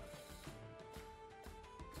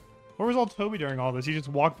 Where was Old Toby during all this? He just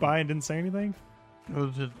walked by and didn't say anything? It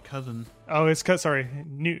was his cousin. Oh, sorry.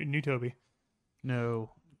 New Toby. No,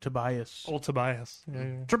 Tobias. Old Tobias.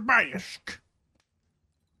 Yeah. Tobias.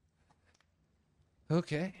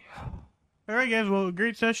 Okay. All right, guys. Well,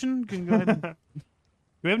 great session. Can go ahead. And... Do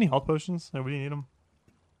we have any health potions? Nobody need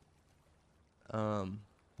them.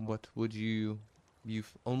 What would you?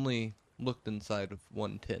 You've only looked inside of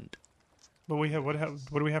one tent. But what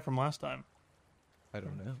do we have from last time I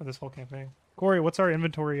don't know. for this whole campaign? Corey, what's our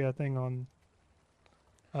inventory thing on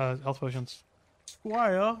health potions?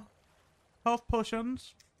 Squire, health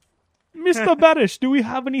potions. Mr. Barish, do we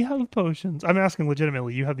have any health potions? I'm asking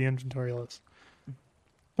legitimately. You have the inventory list.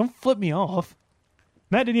 Don't flip me off.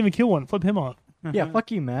 Matt didn't even kill one. Flip him off. Yeah,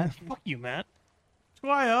 fuck you, Matt. Fuck you, Matt.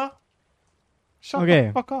 Squire. Shut Okay.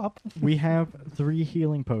 the fuck up. We have 3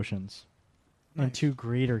 healing potions and Nice. 2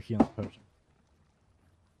 greater healing potions.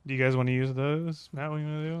 Do you guys want to use those? Matt, what you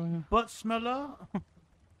want to do? Butt smeller.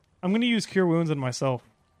 I'm going to use Cure Wounds on myself.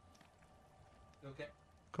 Okay.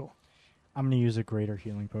 Cool. I'm gonna use a greater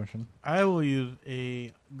healing potion. I will use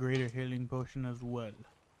a greater healing potion as well.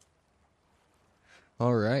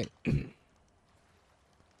 All right.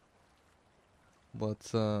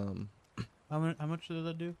 What's How much does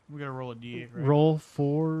that do? We gotta roll a d8, right? Roll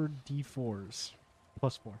 4 d4s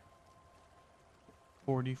plus 4.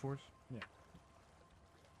 4 d4s. Yeah.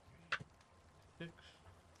 6,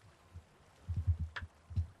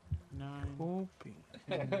 9,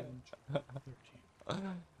 10,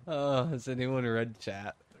 13. has anyone read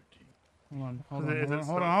chat? 13. Hold Is it on.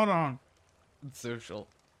 Hold on. Social.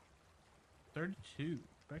 32.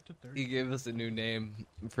 Back to 30. He gave us a new name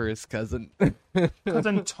for his cousin.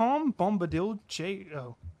 Cousin Tom Bombadil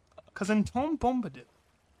Cousin Tom Bombadil.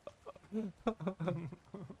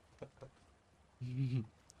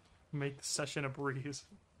 Make the session a breeze.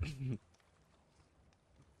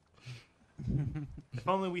 If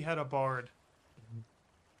only we had a bard.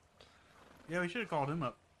 Yeah, we should have called him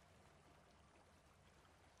up.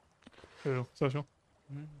 Who? Social?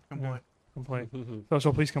 Come Yeah. play. Come play.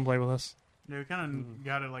 Social, please come play with us. Yeah, we kind of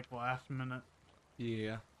got it like last minute.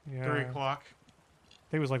 Yeah. Yeah. 3 o'clock. I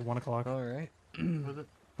think it was like 1 o'clock. All right. Was it?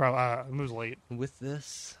 Probably, it was late. With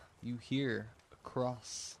this, you hear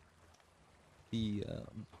across to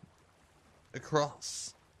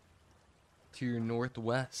your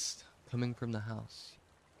northwest, coming from the house.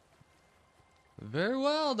 Very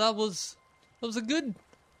well. That was a good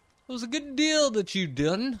deal that you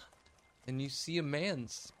done. And you see a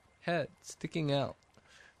man's head sticking out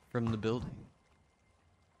from the building.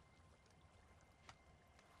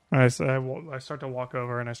 I start to walk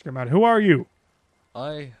over and I scream out, "Who are you?"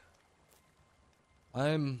 I'm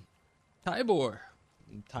Tybor.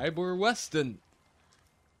 Tybor Weston.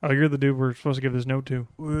 Oh, you're the dude we're supposed to give this note to.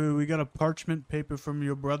 We got a parchment paper from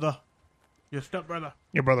your brother. Your stepbrother.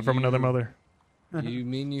 Your brother from another You- mother. You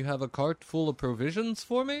mean you have a cart full of provisions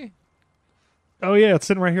for me? Oh yeah, it's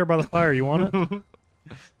sitting right here by the fire. You want it?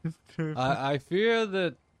 I fear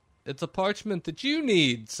that it's a parchment that you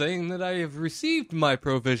need, saying that I have received my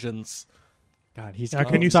provisions. God, he's Now,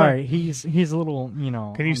 can you sorry. He's a little, you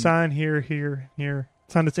know. Can you sign here?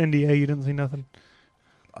 Sign this NDA. You didn't see nothing.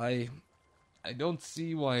 I don't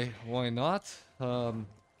see why not.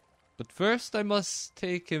 But first I must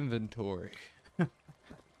take inventory.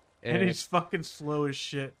 And he's fucking slow as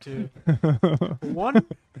shit, too. 1,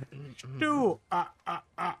 2,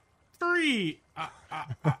 3.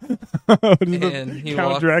 And he Count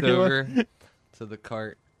walks Dracula? over to the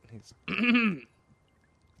cart. He's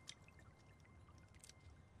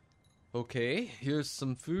okay, here's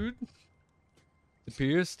some food.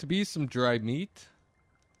 Appears to be some dry meat,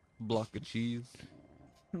 a block of cheese,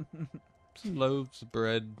 some loaves of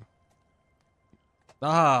bread.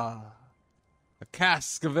 A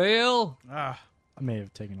cask of ale, Ah, I may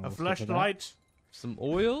have taken a a little sip of that. flashlight. some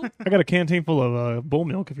oil. I got a canteen full of bull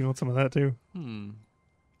milk if you want some of that too.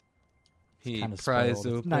 He Kinda pries spoiled. It's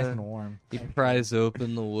open. nice and warm. He pries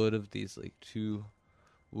open the wood of these like 2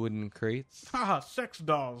 wooden crates. Haha, sex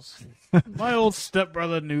dolls. My old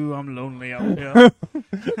stepbrother knew I'm lonely out here.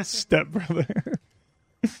 Stepbrother.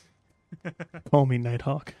 Call me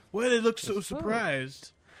Nighthawk. Why they look so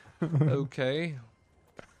surprised? Okay.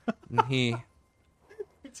 And he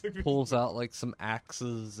pulls out like some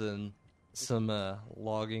axes and some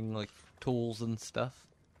logging like tools and stuff.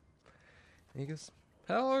 And he goes,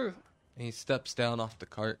 "How?" And he steps down off the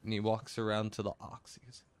cart and he walks around to the ox. He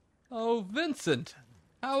goes, "Oh, Vincent,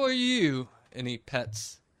 How are you? And he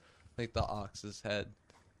pets, like, the ox's head.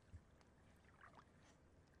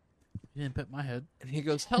 You didn't pet my head. And he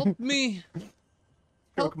goes, help me.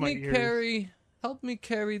 Stroke my ears. Help me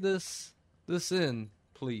carry this in,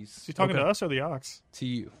 please. Is he talking to us or the ox? To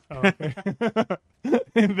you. Oh, okay.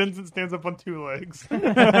 And Vincent stands up on 2 legs.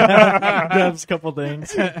 Grabs a couple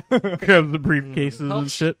things. Grabs the briefcases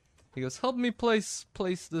and shit. He goes, help me place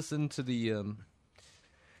this into the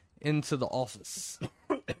office.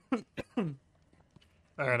 All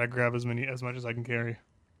right, I grab as much as I can carry.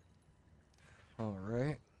 All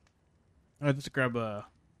right. I just grab a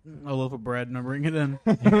loaf of bread and I bring it in.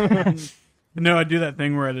 No, I do that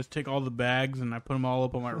thing where I just take all the bags and I put them all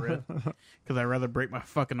up on my wrist because I'd rather break my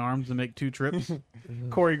fucking arms than make 2 trips.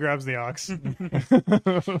 Corey grabs the ox.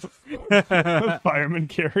 Firemen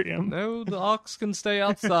carry him. No, the ox can stay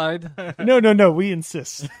outside. No, we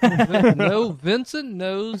insist. No, Vincent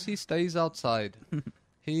knows he stays outside.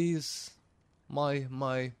 He's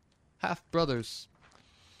my half brother's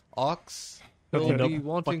ox. He'll be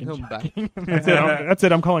wanting him back. That's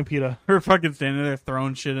it. I'm calling PETA. We're fucking standing there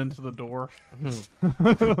throwing shit into the door.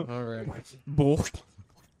 All right. Bull.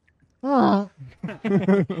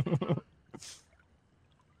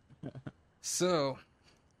 So,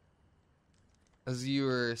 as you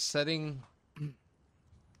were setting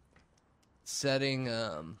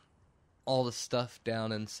all the stuff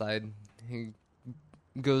down inside, he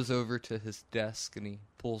goes over to his desk and he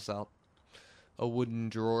pulls out a wooden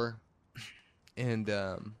drawer, and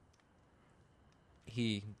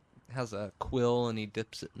he has a quill and he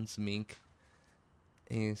dips it in some ink,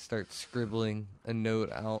 and he starts scribbling a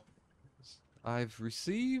note out. I've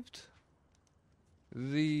received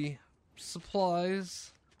the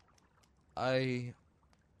supplies. I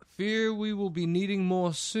fear we will be needing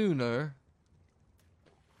more sooner.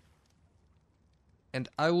 And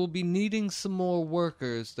I will be needing some more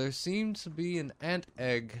workers. There seems to be an ant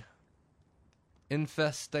egg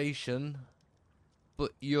infestation,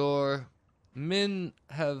 but your men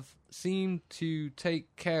have seemed to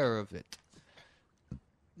take care of it.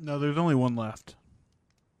 No, there's only one left.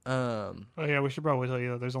 Oh yeah, we should probably tell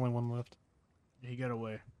you that there's only one left. He got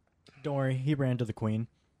away. Don't worry, he ran to the queen.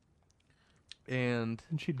 And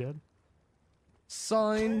Isn't she dead?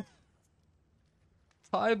 signed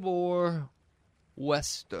Tybor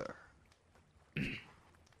Wester.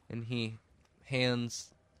 And he hands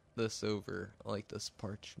this over, like this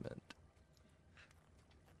parchment.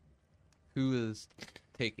 Who is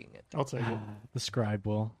taking it? I'll take it. The scribe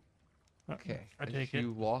will. Okay. I as take it.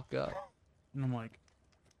 you walk up, And I'm like,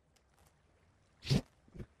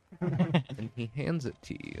 and he hands it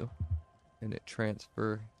to you, and it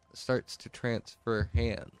starts to transfer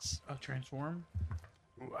hands. I'll transform.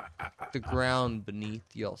 The ground beneath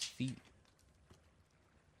y'all's feet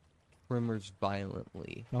tremors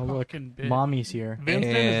violently. Oh look, Fucking bitch. mommy's here.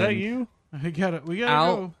 Vincent, is that And- you? We gotta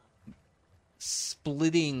Out. go.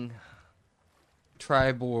 Splitting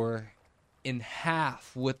Tribor in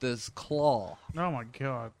half with his claw Oh my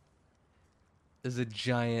god. is a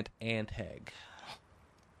giant ant egg.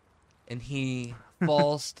 And he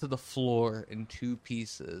falls to the floor in 2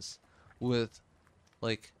 pieces with,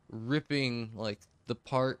 like, ripping, like, the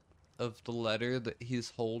part of the letter that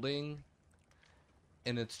he's holding,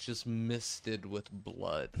 and it's just misted with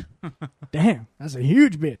blood. Damn, that's a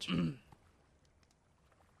huge bitch.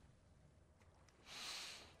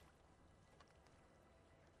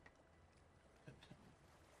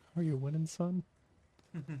 Are you winning, son?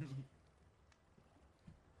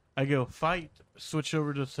 I go fight, switch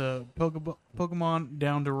over to Pokemon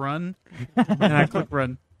down to run, and I click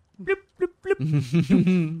run. Bloop,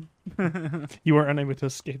 bloop, bloop. You are unable to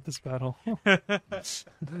escape this battle.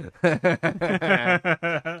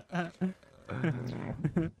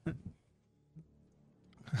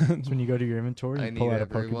 It's when you go to your inventory I and pull need out a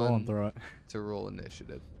Pokeball everyone. and throw it. To roll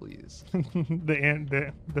initiative, please.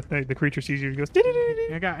 The creature sees you and goes,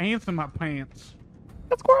 "Dee-dee-dee-dee-dee." I got ants in my pants.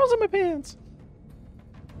 Got squirrels in my pants.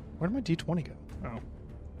 Where did my D20 go?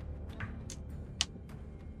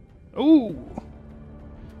 Oh. Ooh.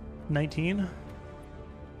 19.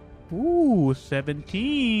 Ooh,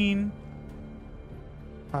 17.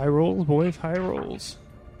 High rolls, boys, high rolls.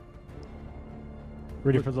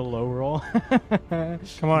 Ready for the low roll?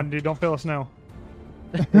 Come on, dude, don't fail us now.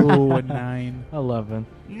 Ooh, a 9. 11.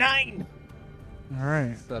 9! All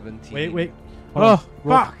right. 17. Wait. Oh,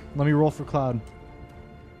 Roll- fuck. Let me roll for Cloud.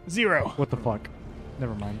 0. What the fuck?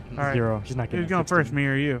 Never mind. All right. 0. She's not getting Who's going 16. first, me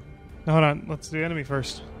or you? No, hold on, let's do enemy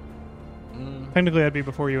first. Mm, Technically, that'd be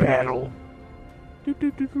before you. Battle. I'll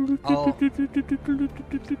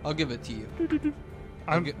give it to you.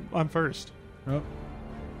 I'm first. Oh.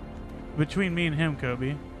 Between me and him,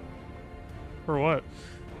 Kobe. For what?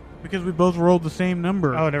 Because we both rolled the same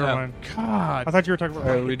number. Oh, never Oh. mind. God. I thought you were talking about.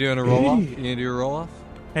 Are we doing a roll off? You gonna do a roll off?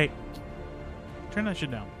 Hey, turn that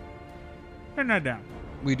shit down. Turn that down.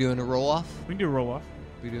 We doing a roll off? We can do a roll off.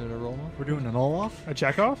 We doing a roll off? We're doing an all off. A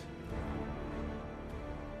check off?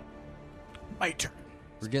 My turn.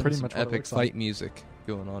 We're getting pretty some much what it epic looks fight like. music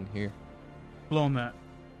going on here. Blow on that.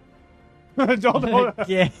 Don't-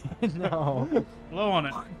 Yeah, no. Blow on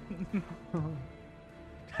it.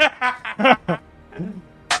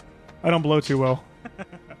 I don't blow too well.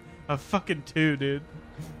 A fucking 2, dude.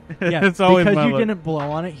 Yeah, It's always because my you luck. didn't blow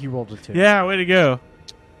on it, he rolled a 2. Yeah, way to go.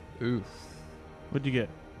 Oof. What'd you get?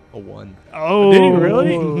 A 1. Oh, Did he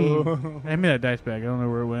really? Hand me that dice bag. I don't know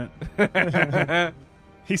where it went.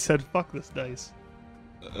 He said, "Fuck this dice."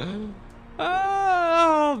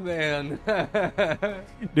 Oh, man.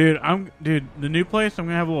 Dude, the new place, I'm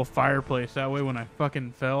gonna have a little fireplace. That way when I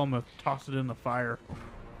fucking fell, I'm gonna toss it in the fire.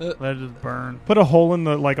 Let it just burn. Put a hole in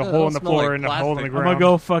the hole it'll in the smell floor like and a hole in the plastic. I'm ground. gonna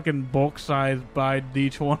go fucking bulk size buy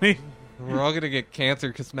D20. We're all gonna get cancer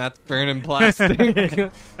because Matt's burning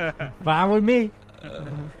plastic. Fine with me.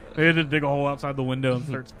 They just dig a hole outside the window and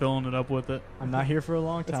start filling it up with it. I'm not here for a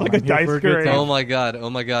long time. like a I'm here dice for good grade. time. Oh my god, oh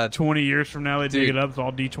my god. 20 years from now, they dig Dude. it up. It's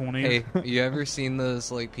all D20. Hey, you ever seen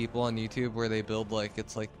those like people on YouTube where they build like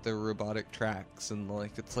it's like the robotic tracks and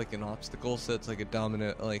like it's like an obstacle, so it's like a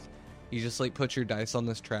dominant like you just like put your dice on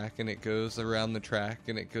this track and it goes around the track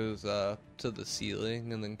and it goes to the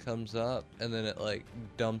ceiling and then comes up and then it like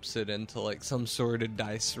dumps it into like some sort of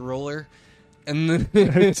dice roller. And then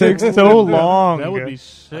It takes so long. That would be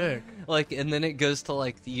sick. like and then it goes to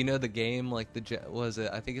like you know the game like was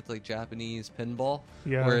it I think it's like Japanese pinball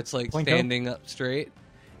Yeah. where it's like Plinko? standing up straight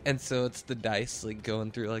and so it's the dice like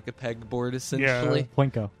going through like a pegboard essentially.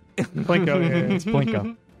 Plinko. Plinko. Yeah. It's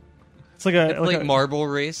Plinko. It's like a It's like marble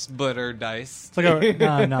race but our dice. It's like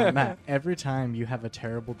a No, Matt. Every time you have a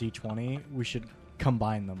terrible D20, we should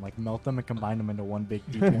combine them. Like, melt them and combine them into one big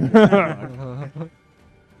D20.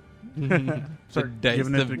 Start dice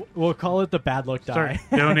giving it of- to, We'll call it the bad luck start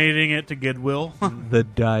die. donating it to Goodwill. The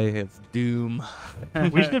die of doom.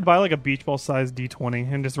 we should buy like a beach ball sized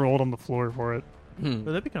D20 and just roll it on the floor for it. Hmm.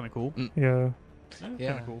 That'd be kind of cool. Yeah. That's Yeah,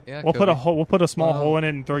 kind of cool. yeah. We'll put a Kobe. hole. We'll put a small Well, hole in it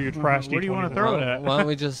and throw your trash. where do you D20s wanna in throw it. it at? Why don't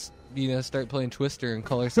we just start playing Twister and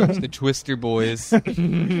call ourselves the Twister Boys?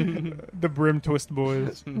 The Brim Twist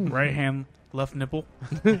Boys. Right hand, left nipple.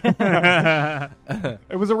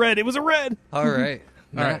 It was a red. It was a red. All right,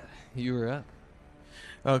 Matt, right. you were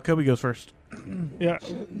up. Kobe goes first. Yeah.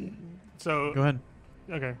 So Go ahead.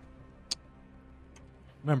 okay,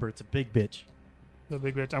 Remember, it's a big bitch. the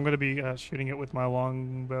big bitch. I'm gonna be shooting it with my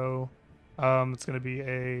longbow. It's gonna be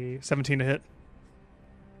a 17 to hit.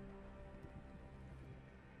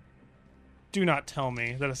 Do not tell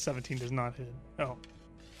me that a 17 does not hit. Oh,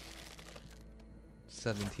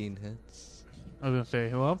 17 hits. I was gonna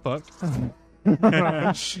say, well, fuck.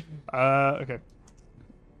 okay.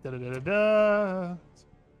 Da-da-da-da-da.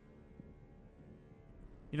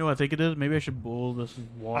 You know what I think it is? Maybe I should boil this in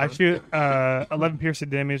water. I shoot 11 piercing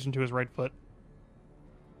damage into his right foot.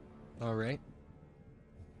 All right.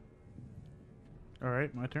 All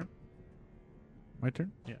right, my turn. My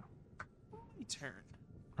turn. Yeah. My turn.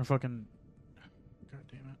 Or fucking. God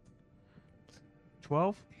damn it.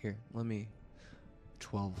 12. Here, let me.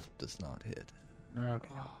 12 does not hit. Okay.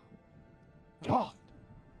 Oh,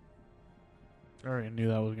 I already knew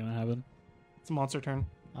that was gonna happen. it's a monster turn.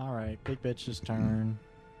 All right, big bitch's turn.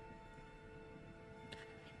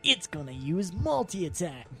 It's gonna use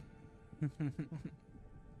multi-attack.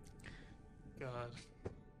 God.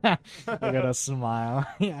 Look at us smile.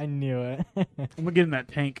 I knew it. I'm gonna get in that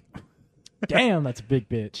tank. Damn, that's a big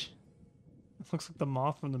bitch. Looks like the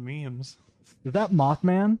moth from the memes. Is that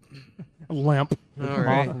Mothman? A lamp. All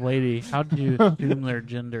right. Moth lady. How did you assume their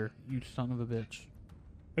gender? You son of a bitch.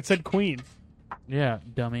 It said queen. Yeah,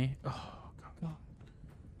 dummy.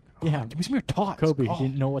 Yeah, Give me some of your tots. Kobe Oh.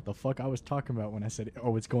 didn't know what the fuck I was talking about when I said,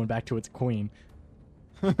 "Oh, it's going back to its queen."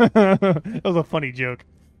 That was a funny joke.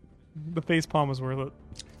 The face palm was worth it.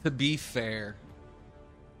 To be fair,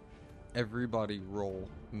 everybody roll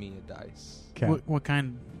me a dice. Okay. What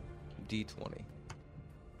kind? D20.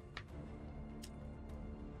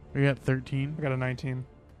 We got 13. I got a 19.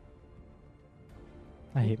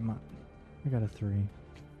 I hate my. I got a 3.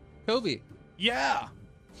 Kobe. Yeah.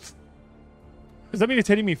 Does that mean it's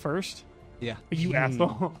hitting me first? Yeah. You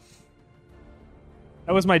asshole.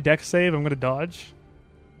 That was my deck save. I'm going to dodge.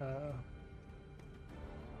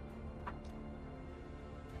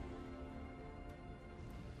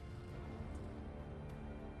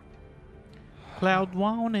 Cloud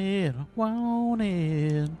wanted.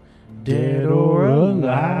 Dead or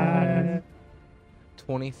alive.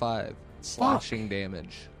 25 slashing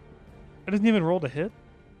damage. I didn't even roll to hit.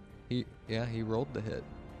 He rolled the hit.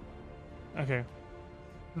 Okay.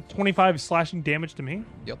 25 slashing damage to me?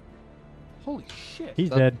 Yep. Holy shit. He's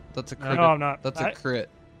dead. That's a No, crit. I'm not. That's a crit.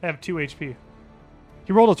 I have 2 HP.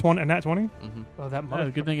 He rolled a 20, and that 20? Hmm Oh, that Oh, mother.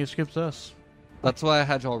 good thing it skips us. That's why I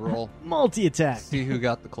had y'all roll. Multi-attack. See who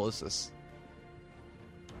got the closest.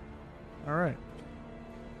 All right.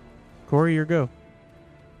 Corey, your go.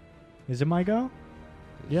 Is it my go?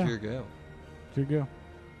 It's Yeah. your go. It's your go.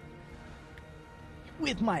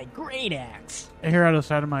 With my great axe. I hear out of the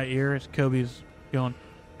side of my ear, it's Kobe's going,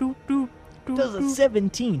 doot, doot, doot, Does a doot,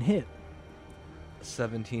 17 hit?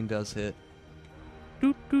 17 does hit.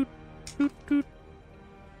 doot, doot, doot, doot.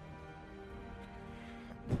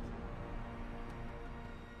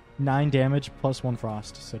 9 damage plus 1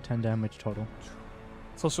 frost, so 10 damage total.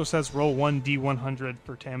 It also says roll 1d100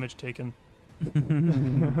 for damage taken.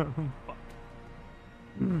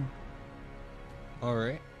 All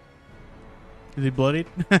right. Is he bloodied?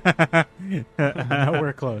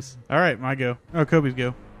 Nowhere close. All right, my go. Oh, Kobe's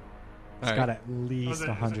go. It's All got right. at least Is it-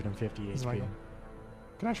 150 is it my HP. go?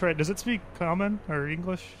 Can I try it? Does it speak common or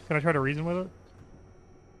English? Can I try to reason with it?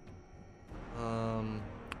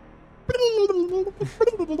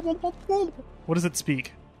 What does it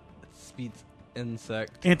speak? Speeds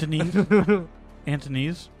insect. Antonese.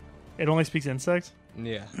 Antonese. It only speaks insect?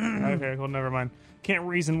 Yeah. Okay, well, never mind. Can't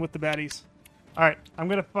reason with the baddies. All right, I'm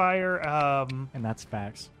going to fire, And that's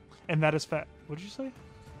facts. and that is fat. What did you say?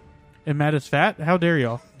 And Matt is fat? How dare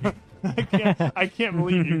y'all? I can't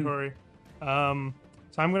believe you, Corey. So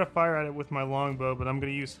I'm going to fire at it with my longbow, but I'm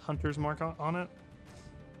going to use Hunter's Mark on it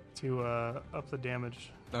to up the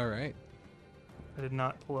damage. All right. I did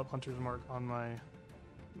not pull up Hunter's Mark on my...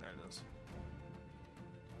 There it is.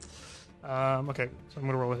 Okay, so I'm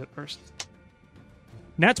going to roll a hit first.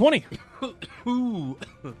 Nat 20! Ooh.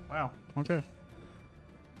 Wow. Okay.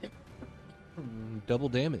 Double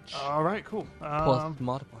damage. All right, cool. Plus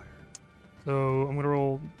modifier. So I'm going to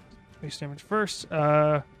roll base damage first.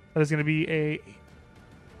 That is going to be a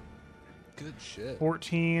Good shit.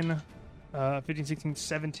 14, 15, 16,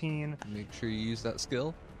 17. Make sure you use that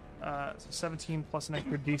skill. So 17 plus an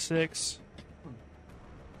extra d6.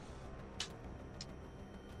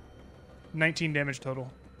 19 damage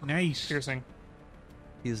total. Nice. Piercing.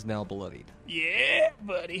 He is now bloodied. Yeah,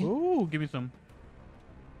 buddy. Ooh, give me some.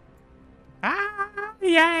 Ah,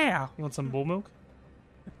 yeah. You want some bull milk?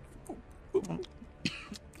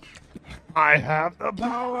 I have the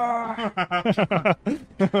power.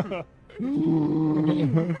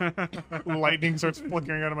 Lightning starts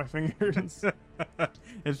flickering out of my fingers.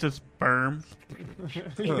 It's just sperm.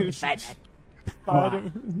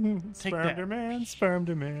 Sperm demand, sperm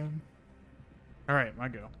demand. All right, my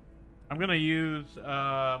go. I'm gonna use.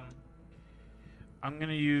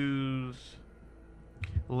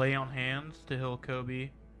 Lay on hands to heal Kobe.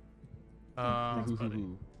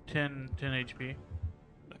 10 HP.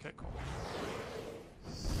 Okay, cool.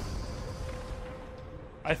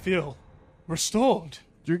 I feel restored.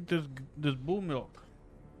 Drink this bull milk.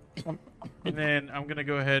 And then I'm gonna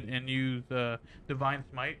go ahead and use Divine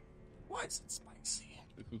Smite. Why is it spicy?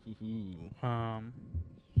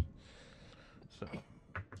 So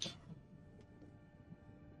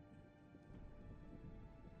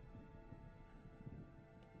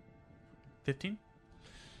 15?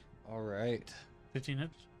 All right. 15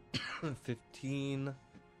 hits? 15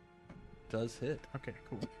 does hit. Okay,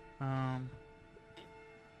 cool.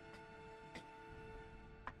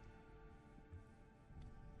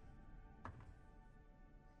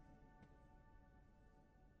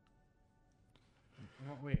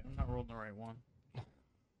 Wait, I'm not rolling the right one.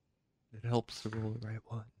 It helps to roll the right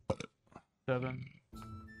one. 7.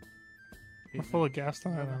 We're full of gas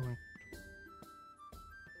tonight, aren't we?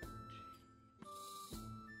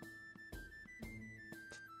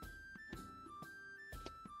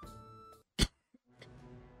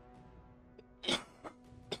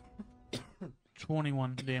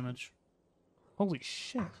 $21 damage. Holy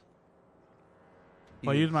shit.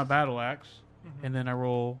 Well, I use my battle axe, and then I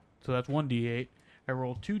roll. So that's 1d8. I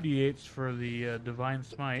roll 2d8s for the Divine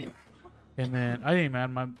Smite, and then I didn't even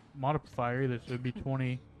add my modifier either, so it'd be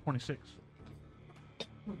 26.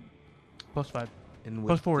 Plus 5. And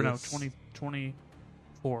Plus with 4, no, this-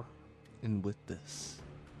 24. And with this,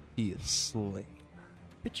 he is slain.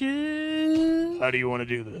 Bitches! How do you want to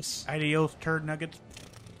do this? Adios, turd nuggets.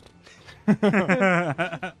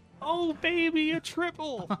 Oh, baby, a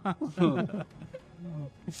triple.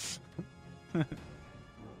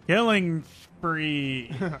 Killing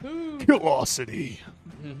spree. Velocity.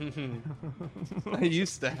 I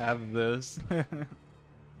used to have those.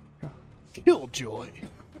 Killjoy.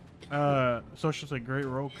 Social's a great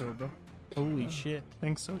roll code, though. Holy shit.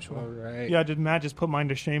 Thanks, Social. All right. Yeah, did Matt just put mine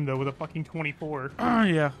to shame, though, with a fucking 24?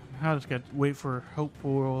 Yeah. I just got to wait for hope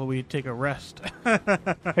while we take a rest.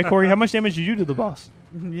 Hey, Corey, how much damage did you do to the boss?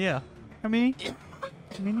 Yeah. I mean.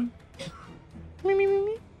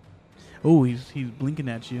 Oh, he's blinking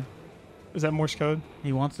at you. Is that Morse code?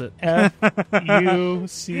 He wants it.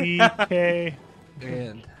 F-U-C-K.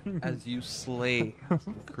 And as you slay the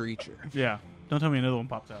creature, Yeah. Don't tell me another one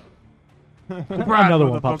pops out. Another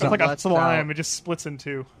one pops It's out. like a Lets slime. out. It just splits in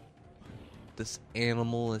two. this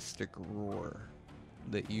animalistic roar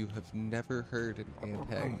that you have never heard an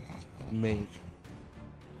antag make.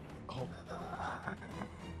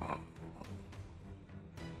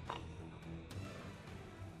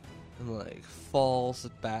 And like falls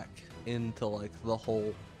back into like the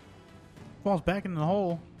hole. Falls back in the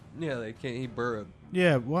hole. Yeah, they can't. He burrowed.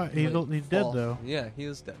 Yeah, what? He's Like, dead, falls. though. Yeah, he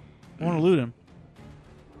is dead. I want to loot him.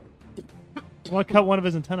 I want to cut one of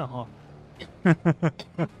his antenna off.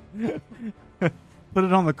 Put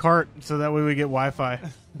it on the cart so that way we get Wi-Fi.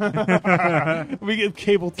 We get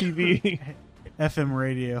cable TV. FM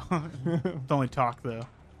radio. It's only talk, though.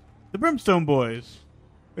 The Brimstone Boys.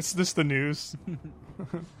 It's just the news.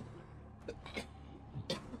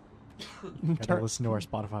 Gotta listen to our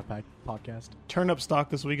Spotify podcast. Turnip stock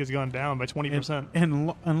this week has gone down by 20%.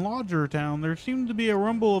 In Lodger Town, there seemed to be a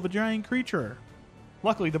rumble of a giant creature.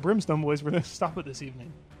 Luckily, the Brimstone boys were going to stop it this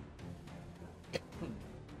evening.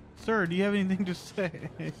 Sir, do you have anything to say?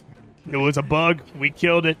 It was a bug. We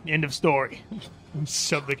killed it. End of story.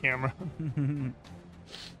 Shove the camera. And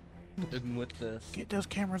with this, Get those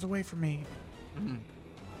cameras away from me.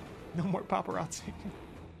 No more paparazzi.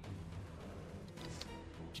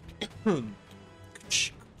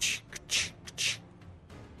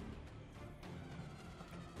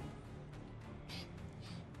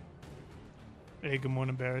 Hey, good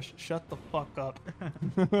morning, Barish. Shut the fuck up.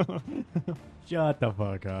 Shut the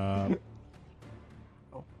fuck up.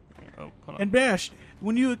 Oh, hold on. And Bash,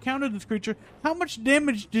 when you encountered this creature, how much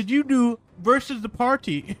damage did you do versus the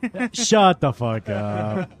party? Shut the fuck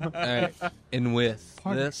up. all right, and with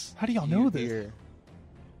Pardon? this, How do y'all know this? hear,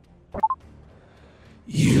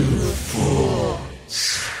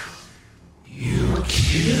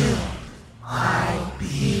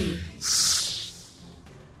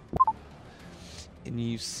 and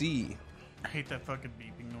you see, I hate that fucking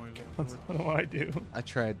beeping noise. That's what I do. I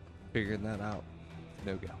tried figuring that out.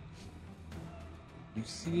 No go. You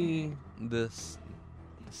see this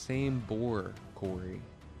same boar, Corey,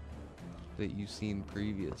 that you've seen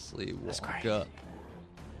previously walk up.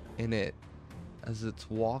 And it, as it's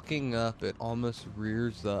walking up, it almost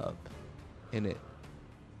rears up. And it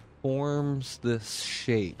forms this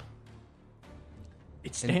shape.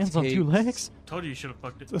 It stands on two takes- legs? Told you should have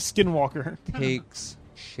fucked it. It's a skinwalker. Takes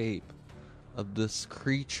shape of this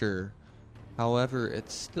creature. However, it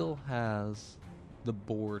still has the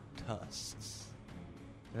boar tusks.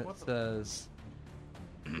 It says,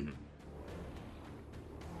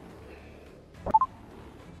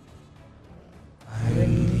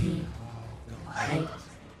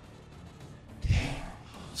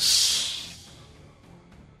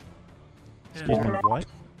 Excuse me, what?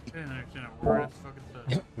 I didn't understand a word it fucking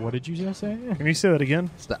said. What did you just say? Can you say that again?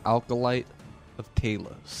 it's the alkalite of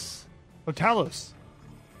Talos. Oh, Talos.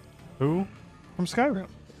 Who? From Skyrim.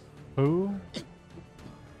 Who?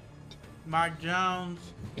 Mike Jones.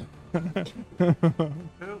 Who?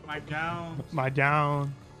 Mike Jones. My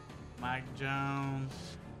down. Mike Jones.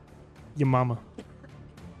 Your mama.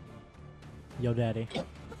 Yo, daddy.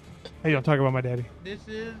 Hey, don't talk about my daddy. This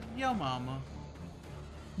is your mama.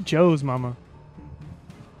 Joe's mama.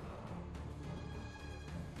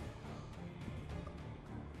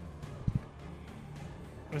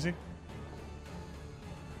 Was he?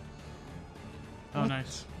 Oh,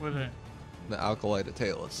 nice. What is it? The alkalite of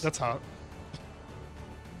Talos. That's hot.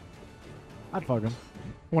 I'd fuck him.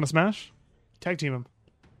 Want to smash? Tag team him.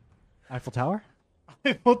 Eiffel Tower?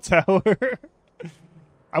 Eiffel Tower.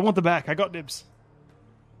 I want the back. I got dibs.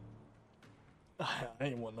 I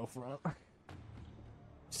ain't want no front.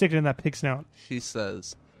 Stick it in that pig snout. She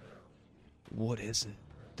says, "What is it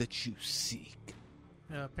that you seek?"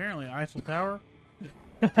 Yeah, apparently Eiffel Tower.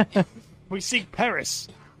 We seek Paris.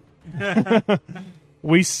 What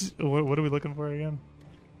are we looking for again?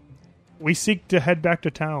 We seek to head back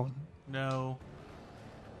to town. No.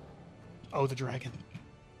 Oh, the dragon.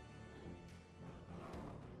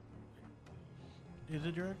 Is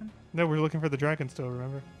it dragon? No, we're looking for the dragon still,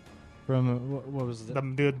 remember? From, what was it? The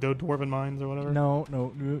dwarven mines or whatever? No.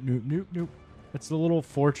 It's the little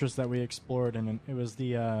fortress that we explored, and it was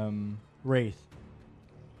the Wraith.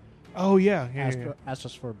 Oh, yeah. Yeah, yeah. Asked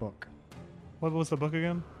us for a book What was the book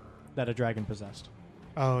again? that a dragon possessed.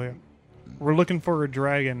 Oh, yeah. We're looking for a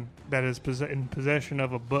dragon that is in possession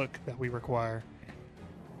of a book that we require.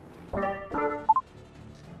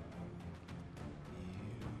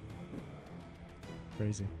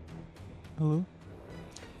 Crazy. Hello?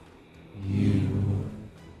 You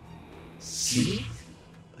seek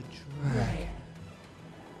a dragon.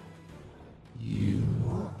 You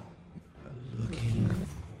are looking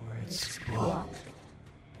for its book.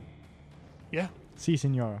 Yeah. Si,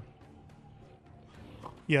 senora.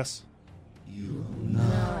 Yes. You will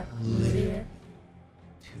not live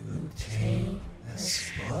to obtain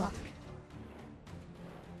this book.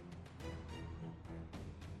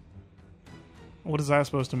 What is that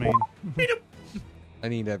supposed to mean? I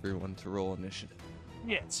need everyone to roll initiative.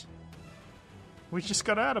 Yes. We just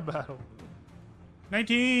got out of battle.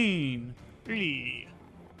 19. 3.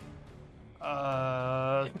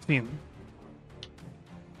 16.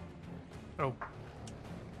 Oh.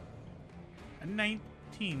 A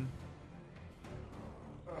 19.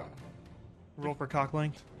 Roll for cock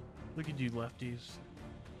length. Look at you, lefties.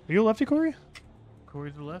 Are you a lefty, Corey?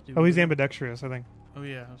 Corey's a lefty. Oh, he's ambidextrous, I think. Oh,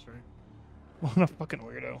 yeah, that's right. What a fucking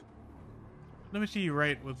weirdo. Let me see you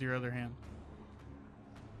write with your other hand.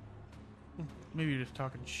 Maybe you're just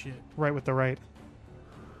talking shit. Right with the right.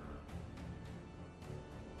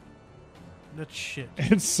 That's shit.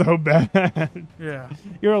 It's so bad. Yeah.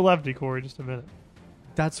 You're a lefty, Corey, just a minute.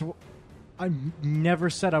 I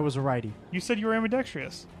never said I was a righty. You said you were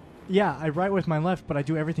ambidextrous. Yeah, I write with my left, but I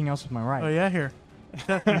do everything else with my right. Oh, yeah, here.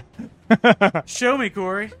 Show me,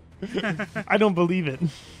 Corey. I don't believe it.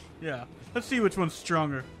 Yeah. Let's see which one's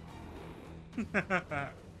stronger.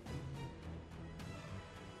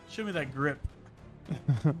 Show me that grip.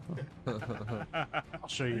 I'll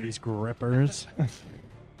show you these grippers.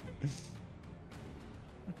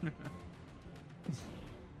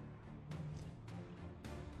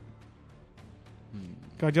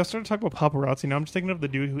 God, y'all started talking about paparazzi. Now I'm just thinking of the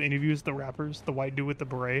dude who interviews the rappers, the white dude with the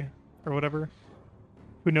beret or whatever,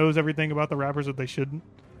 who knows everything about the rappers that they shouldn't.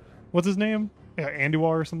 What's his name? Yeah,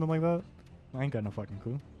 Andiwar or something like that. I ain't got no fucking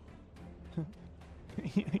clue.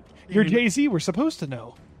 You're Jay-Z. We're supposed to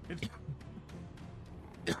know.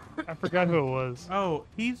 I forgot who it was. Oh,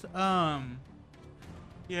 he's,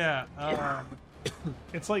 yeah,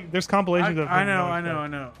 It's like there's compilations of. I him know, like I know, that. I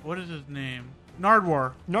know. What is his name?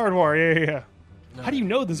 Nardwar. Nardwar, yeah. No. How do you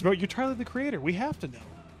know this, bro? You're Tyler the Creator. We have to know.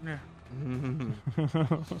 Yeah.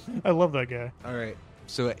 I love that guy. All right,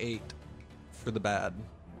 so an 8 for the bad.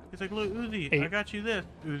 He's like, look, Uzi, 8. I got you this.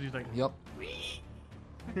 Uzi's like, Yep.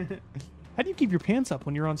 How do you keep your pants up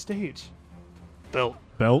when you're on stage? Belt.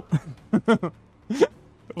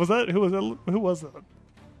 Was that who was that? Who was that?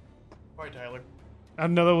 probably Tyler.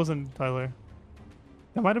 No, that wasn't Tyler.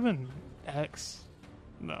 That might have been X.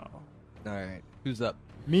 No. All right, who's up?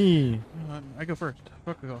 Me. I go first.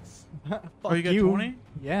 Fuck off. Fuck Oh, you got 20?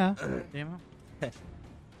 Yeah. Damn it.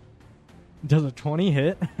 Does a 20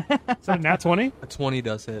 hit? Is that a nat 20? A 20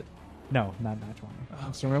 does hit. No, not 20.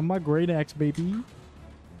 Oh, so my great axe, baby.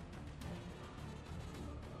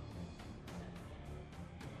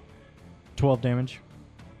 $12 damage.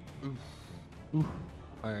 All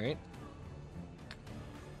right.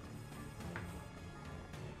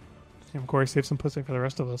 Damn, Corey, save some pussy for the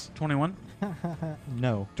rest of us. 21?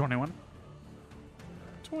 No. 21?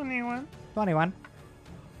 21. 21.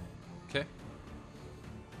 Okay.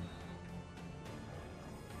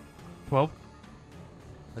 12?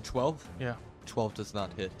 A 12? Yeah. 12 does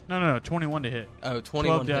not hit. No, 21 to hit. Oh,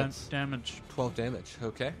 21 12 hits. damage. 12 damage.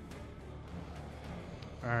 Okay.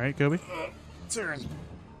 All right, Kobe. Turn.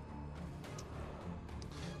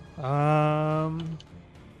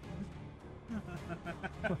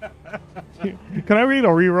 Can I read a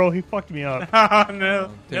reroll? He fucked me up. Oh,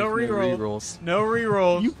 no. There's No reroll. rerolls. No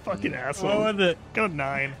rerolls. You fucking asshole. What was it? Go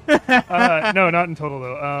 9. No, not in total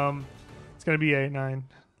though. It's gonna be a 9.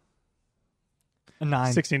 A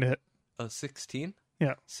 9. 16 to hit. A 16?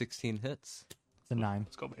 Yeah. 16 hits. It's a 9.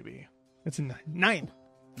 Let's go, baby. It's a 9. 9.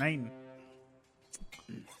 9.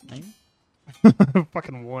 9?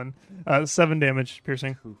 Fucking 1. 7 damage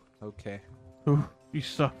piercing. Ooh, okay. Ooh, you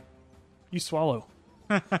suck. You swallow.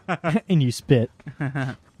 And you spit.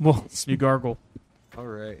 Well, You gargle. All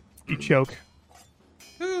right. you choke.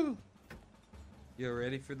 You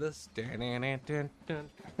ready for this? I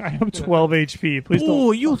have 12 HP. Please don't.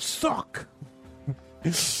 Oh, you suck.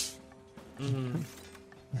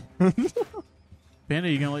 Panda,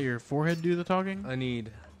 you gonna let your forehead do the talking? I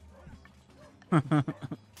need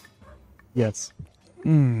Yes.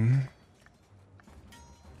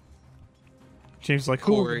 James is like,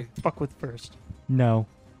 who Corey. we fuck with first? No.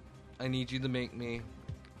 I need you to make me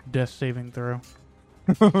Death saving throw.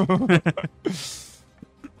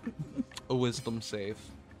 a wisdom save.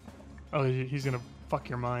 Oh, he's gonna fuck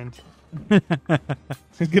your mind.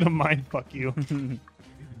 He's gonna mind fuck you.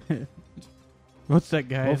 What's that,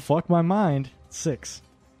 guy? Well, fuck my mind. 6.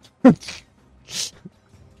 It's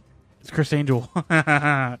Chris Angel. All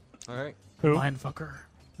right. Who? Mind fucker.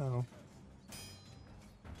 Oh.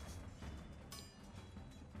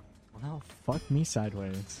 Well, fuck me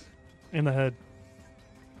sideways. In the head.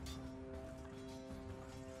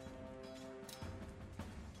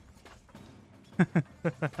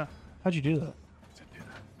 How'd you do that?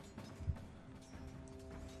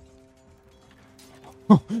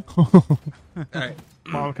 All right.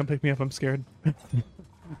 Mom, come pick me up. I'm scared.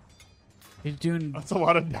 He's doing That's a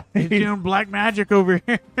lot of he's dice. doing black magic over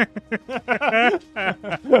here.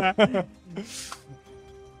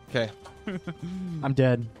 Okay. I'm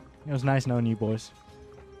dead. It was nice knowing you boys.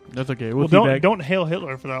 That's okay. Well, We'll teabag. don't hail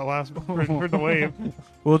Hitler for that last for the wave.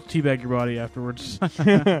 We'll teabag your body afterwards.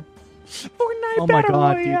 Fortnite Oh my Battle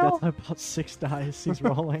god, dude, Royale. that's about 6 dice he's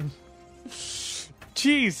rolling.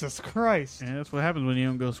 Jesus Christ. Yeah, that's what happens when you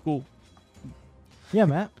don't go to school. Yeah,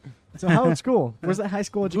 Matt. So how at school? Where's that high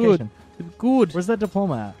school Good. education? It's good. Where's that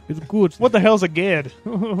diploma at? It's good. What the hell's a gid?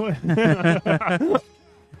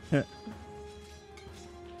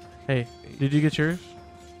 Hey, did you get yours?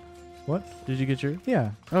 What? Did you get yours?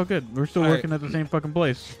 Yeah. Oh, good. We're still All working at the same fucking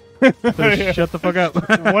place. So shut the fuck up.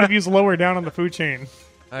 One of you's lower down on the food chain.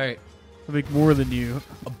 All right. I make more than you.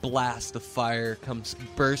 A blast of fire comes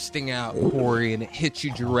bursting out, Corey, and it hits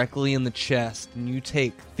you directly in the chest, and you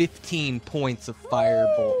take 15 points of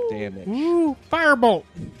firebolt damage. Ooh, firebolt.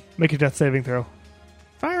 Make a death saving throw.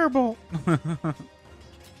 Firebolt.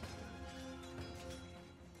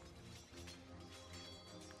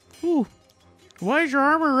 Ooh. Why is your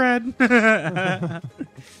armor red?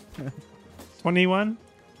 21.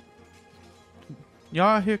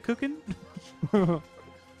 Y'all here cooking? All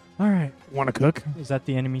right. Want to cook? Is that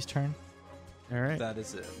the enemy's turn? All right. That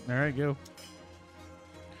is it. All right, go.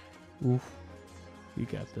 Oof. You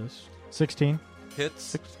got this. 16. Hits.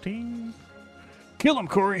 16. Kill him,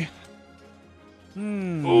 Corey.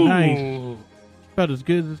 Nice. About as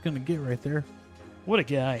good as it's going to get right there. What a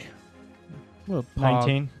guy. What a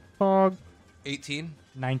 19. Pog. 18.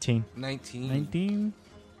 19. 19. 19.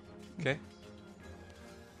 Okay.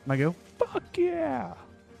 My go. Fuck yeah.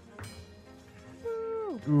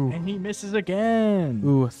 Ooh. And he misses again.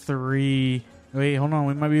 Ooh, a 3. Wait, hold on.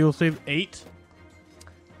 We might be able to save 8.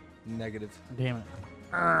 Negative. Damn it.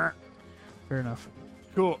 Fair enough.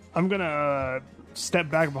 Cool. I'm going to step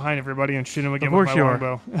back behind everybody and shoot him again Of with course my you are.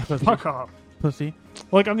 longbow. Fuck off. Pussy.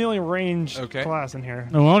 Like, I'm the only ranged Okay. class in here.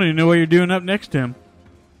 No, I don't even know what you're doing up next to him.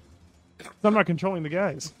 I'm not controlling the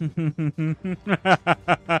guys.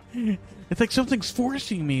 It's like something's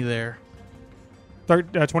forcing me there.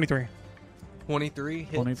 23. 23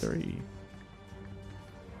 hits. 23.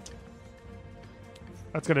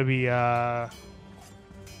 That's going to be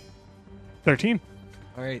 13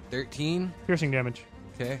 All right. 13. piercing damage.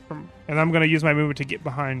 Okay. And I'm going to use my movement to get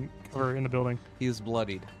behind cover in the building. He is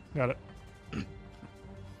bloodied. Got it.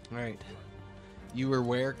 All right. You were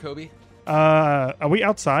where, Kobe? Are we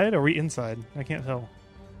outside or are we inside? I can't tell.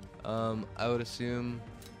 I would assume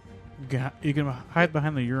You can hide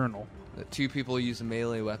behind the urinal. that 2 people using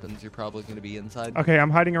melee weapons, you're probably going to be inside Okay, I'm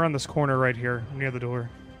hiding around this corner right here near the door.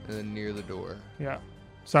 and then near the door. Yeah.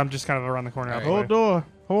 So I'm just kind of around the corner. Out the Hold way. door.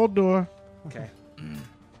 Hold door. Okay.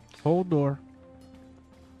 Hold door.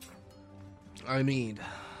 I need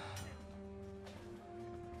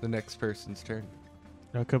the next person's turn.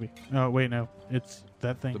 No, Kobe. No, wait, no. It's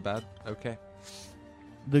that The thing. bad? Okay.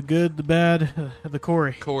 The good, the bad, the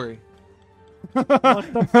Corey. Corey. What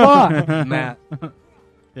the fuck? Matt.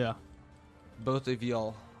 Yeah. Both of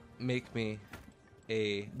y'all make me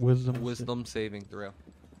a Wisdom. wisdom saving throw.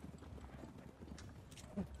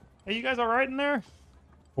 Hey, you guys all right in there?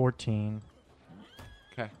 14.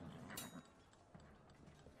 Okay.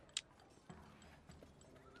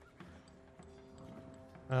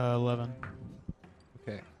 11.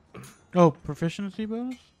 Okay. Oh, proficiency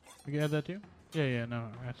bonus? We can add that too? Yeah, no,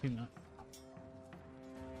 I've seen that.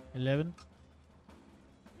 11.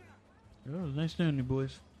 Oh, it was nice knowing you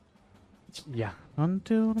boys. Yeah.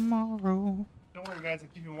 Until tomorrow. Don't worry, guys. I'm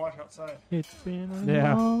keeping watch outside. It's been a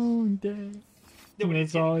Yeah. long day.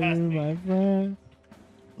 It's all you, my friend.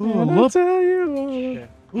 Ooh, I And I love, tell you.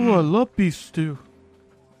 ooh, I love beef stew.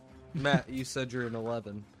 Matt, you said you're an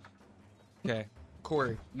 11. Okay.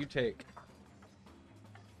 Corey, you take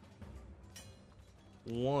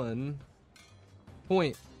 1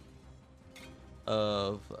 point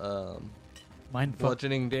of Mind fuck.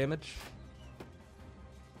 bludgeoning damage.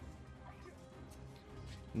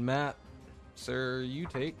 Matt, sir, you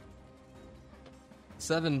take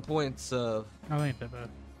 7 points of I ain't that bad.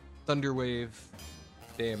 Thunderwave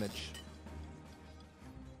damage.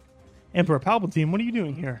 Emperor Palpatine, what are you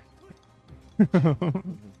doing here?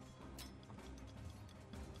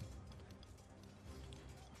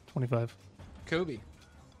 25. Kobe,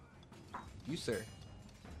 you, sir,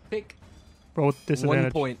 take Roll with disadvantage.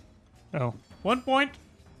 1 point Oh. 1 point.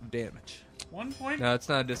 damage. 1 point. No, it's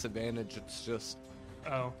not a disadvantage. It's just,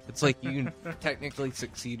 Oh. it's like you technically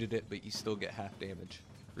succeeded it, but you still get half damage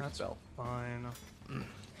for That's spell. fine.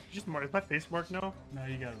 Just mark. Is my face marked now? No,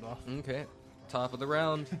 you got it off. Okay, top of the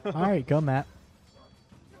round. All right, go, Matt.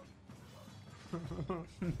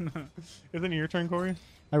 Isn't it your turn, Corey?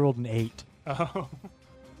 I rolled an 8. Oh.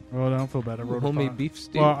 Oh, I don't feel bad. I rolled a Homemade 5. beef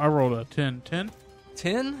stew. Well, I rolled a 10. 10?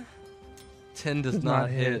 10? 10 does Does not not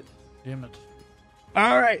hit. hit. Damn it.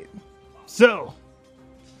 All right. So,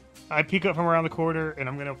 I peek up from around the corner, and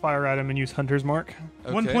I'm going to fire at him and use Hunter's Mark.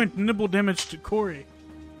 Okay. 1 point nibble damage to Corey.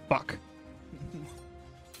 Fuck.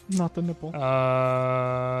 Not the nipple.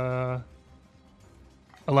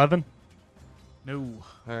 11. No.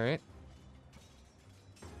 All right.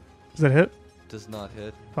 Does that hit? Does not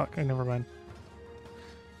hit. Fuck, never mind.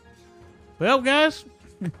 Well, guys,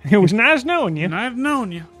 It was nice knowing you. and I've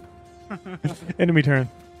known you. Enemy turn.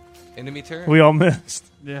 Enemy turn. We all missed.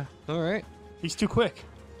 Yeah. All right. He's too quick.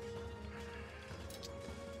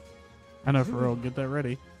 I know, for real. Get that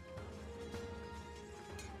ready.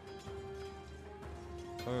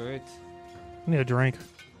 All right. I need a drink.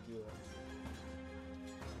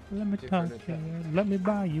 Let me Different talk attack. to you. Let me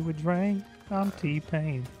buy you a drink. I'm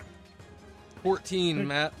T-Pain. 14,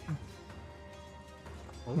 Matt.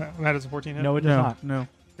 That is a 14 hit? No, it does No. not. No.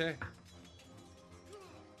 Okay.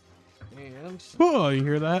 And Oh, you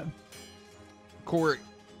hear that? Corey,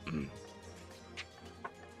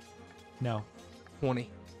 No. 20.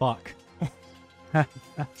 Fuck.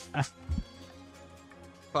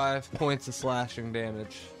 5 points of slashing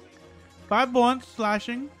damage. 5 points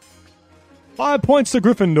slashing. 5 points to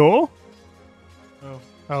Gryffindor. Oh.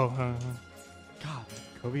 Oh, God.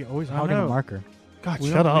 Kobe always I hogging a know. marker. God, We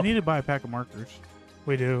shut don't- up. We need to buy a pack of markers.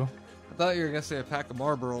 We do. I thought you were going to say a pack of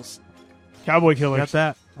Marlboros. Cowboy killers. Got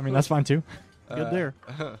that. I mean, that's fine too. Good there.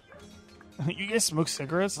 You guys smoke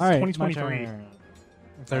cigarettes? All right, It's my 2023. turn.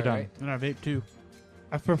 They're All done. right. And I vape too.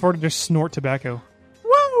 I prefer to just snort tobacco.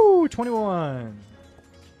 Woo! 21.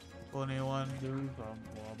 21 dudes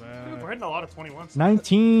on We're hitting a lot of 21s.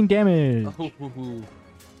 19 damage. Oh, hoo, hoo.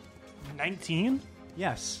 19?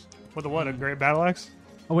 Yes. With a what? A great battle axe?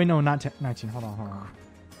 Oh, wait, no, not 19. Hold on.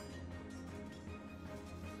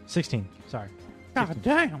 16. Sorry. God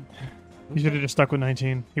damn. You should have just stuck with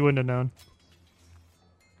 19. He wouldn't have known.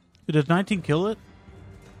 Does 19 kill it?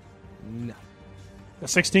 No. A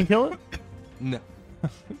 16 kill it? No.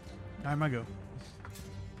 Time I go.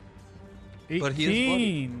 18. But he is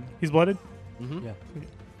bloody. He's blooded? Mm-hmm. Yeah.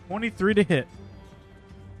 23 to hit.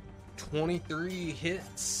 23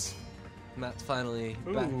 hits. Matt's finally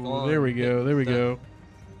back Ooh, on. there we go. There we That- go.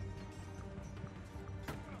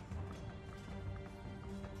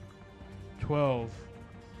 12.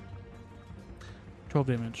 12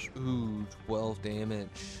 damage. Ooh, 12 damage.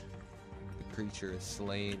 The creature is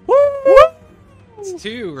slain. Woo! It's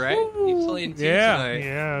 2, right? You slain 2 Yeah. tonight.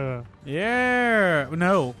 Yeah. Yeah.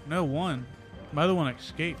 No, 1. My other one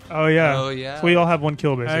escaped. Oh, yeah. Oh, yeah. So we all have one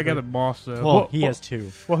kill, basically. I got a boss though. Well, Well, he well- has 2.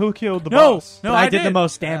 Well, who killed the No, boss? no, But I I did the did.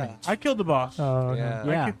 most damage. I killed the boss. Oh, okay. Yeah.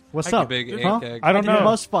 Yeah. could- What's I up? Big Huh? ink egg. I don't did the know.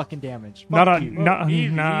 most fucking damage. Not Fuck on. you. Not, Easy,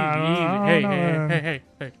 nah, easy, nah, Hey, nah, hey,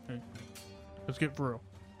 nah. hey. Let's get for real.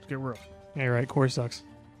 Let's get real. Yeah, you're right. Corey sucks.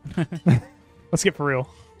 Let's get for real.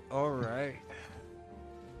 All right.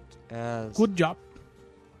 As Good job.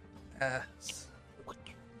 Great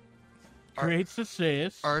Great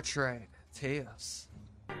success. Archright Teos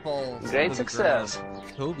falls Great to the success. ground.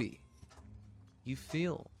 Toby, you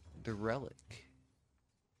feel the relic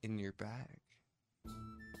in your bag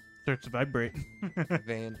Starts to vibrate.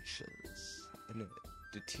 vanishes and it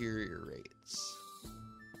deteriorates.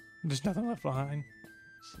 There's nothing left behind.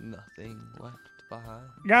 There's nothing left behind.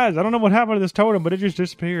 Guys, I don't know what happened to this totem, but it just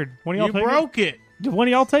disappeared. One of y'all You take broke it. it? Did one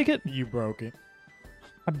of y'all take it? You broke it.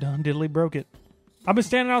 I done diddly broke it. I've been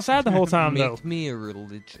standing outside the whole time, though. Make me a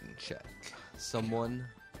religion check. Someone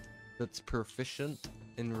that's proficient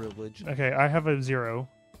in religion. Okay, I have a 0.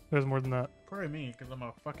 There's more than that. Probably me, because I'm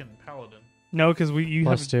a fucking paladin. No, because you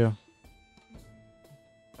Plus have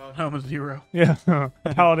 2. I'm a 0. yeah a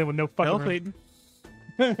paladin with no Hell, fucking.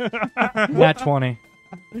 Satan. Nat 20.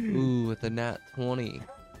 Ooh, with a nat 20.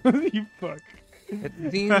 You fuck. It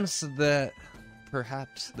seems that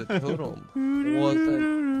perhaps the totem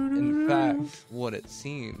wasn't, in fact, what it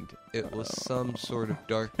seemed. It was some sort of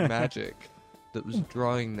dark magic that was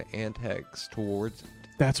drawing the ant eggs towards it.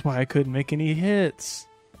 That's why I couldn't make any hits.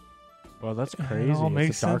 Well, that's It crazy. all makes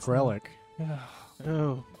It's a dark sense. relic.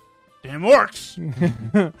 Oh, damn orcs!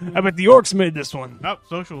 I bet the orcs made this one. Oh,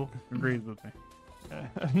 social agrees with me.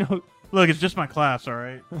 No, Look, it's just my class, all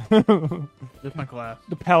right. Just my class.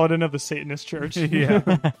 the paladin of the Satanist church.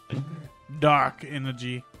 Yeah. Dark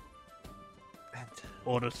energy.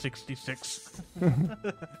 Order 66. Do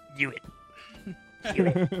it. Do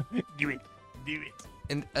it. Do it. Do it.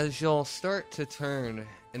 And as y'all start to turn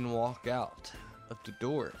and walk out of the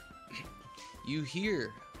door, you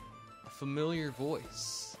hear a familiar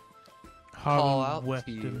voice call out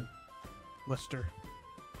to you. Lester.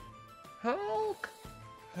 Help!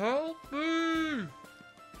 Help me!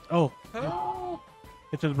 Oh, Help!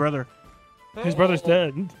 it's his brother. His brother's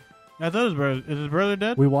dead. I thought his brother. Is his brother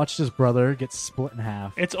dead? We watched his brother get split in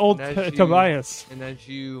half. It's old And as you- Tobias. And as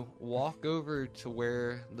you walk over to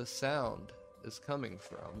where the sound is coming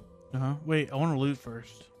from, Uh-huh. Wait, I want to loot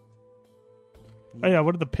first. Oh yeah,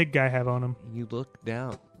 what did the pig guy have on him? you look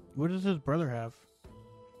down. What does his brother have?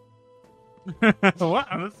 What?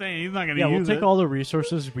 I'm just saying he's not going to Yeah, use we'll take it. all the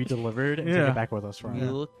resources we delivered and take Yeah. it back with us, right? You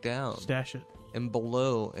look down, Stash it. and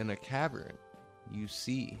below in a cavern, you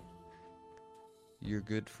see your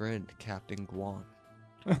good friend, Captain Guan.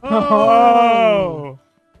 Oh!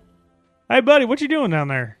 Hey, buddy, what you doing down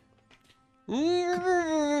there?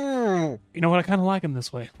 And You know what? I kind of like him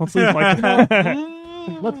this way. Let's leave him like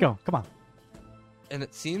that. Let's go. Come on.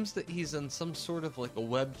 it seems that he's in some sort of like a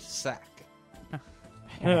webbed sack.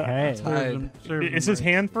 Hey. Tied. Is his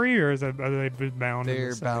hand free, or are they bound? in They're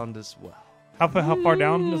the sack? bound as well. How far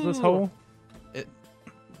down is this hole? It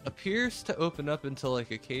appears to open up into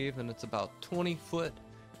like a cave, and it's about 20 foot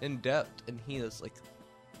in depth, and he is like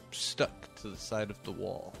stuck to the side of the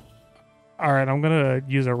wall. All right, I'm gonna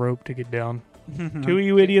use a rope to get down. Two of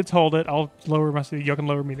you idiots hold it. I'll lower my. Y'all can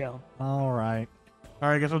lower me down. All right. All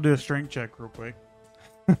right, I guess I'll do a strength check real quick.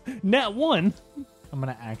 Nat 1. I'm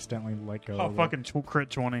going to accidentally let go Oh, of the fucking crit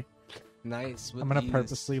 20. Nice. I'm going to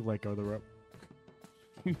purposely let go of the rope.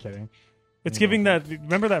 I'm kidding. It's giving that.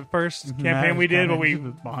 Remember that first campaign we did? Where we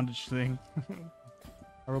the bondage thing.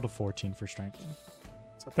 I rolled a 14 for strength.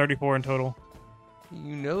 so 34 in total.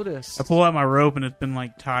 You notice. I pull out my rope and it's been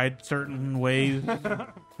like tied certain ways, and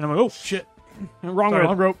I'm like, oh shit, Wrong Sorry,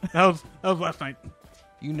 rope. rope. That was last night.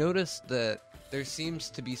 You notice that there seems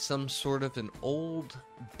to be some sort of an old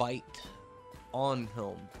bite on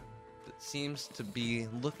him that seems to be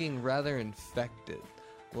looking rather infected,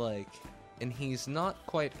 and he's not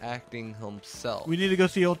quite acting himself. We need to go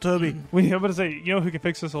see Old Toby. I'm about to say, you know who can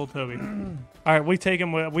fix this old Toby? All right, we take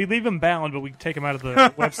him. We leave him bound, but we take him out of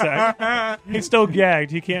the web sack. He's still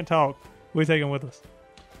gagged. He can't talk. We take him with us.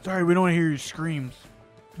 Sorry, we don't want to hear your screams.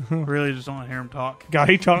 Really, just don't want to hear him talk. God,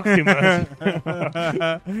 he talks too much.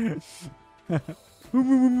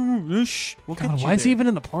 Shh, we'll God, get you why is he there. even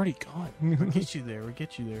in the party? God. We'll get you there. We'll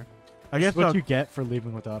get you there. I guess. That's what you get for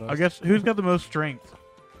leaving without us. I guess who's got the most strength?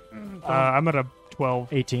 I'm at a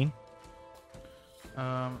 12. 18.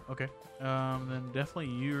 Okay. Then definitely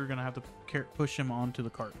you're gonna have to push him onto the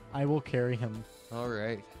cart. I will carry him. All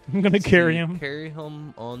right. I'm gonna So carry you him. Carry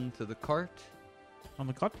him onto the cart, On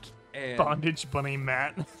the cart. and Bondage bunny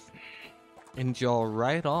Matt. and y'all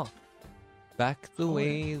ride off back the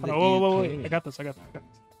way that Oh, you wait. came. I got this.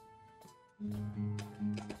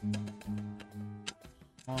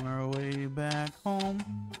 On our way back home.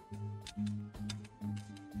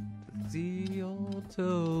 See old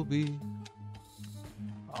Toby.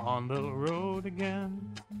 On the road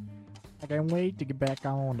again. I can't wait to get back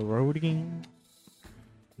on the road again.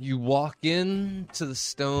 You walk in to the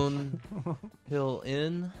Stone Hill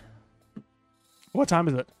Inn. What time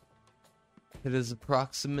is it? It is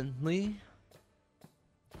approximately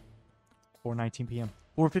 4:19 p.m.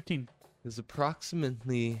 4:15.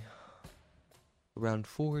 Around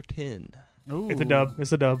 4:10. Ooh. It's a dub.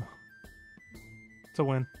 It's a dub. It's a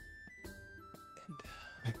win.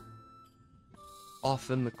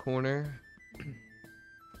 Off in the corner,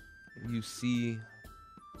 you see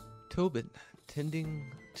Tobin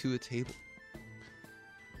tending to a table.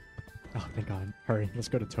 Oh, thank God. Hurry. Let's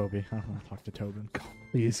go to Toby. I don't want to talk to Tobin.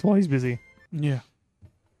 Please, while he's busy. Yeah.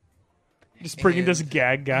 Just bringing this And-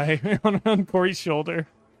 gag guy on Corey's shoulder.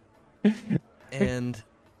 And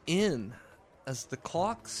in, as the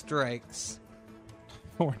clock strikes,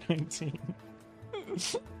 419.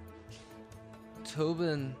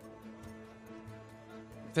 Tobin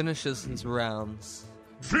finishes his rounds.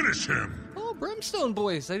 Finish him! Oh, Brimstone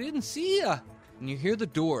boys, I didn't see ya. and you hear the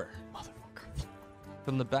door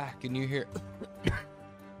from the back, and you hear,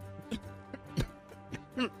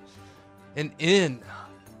 and in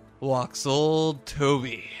walks Old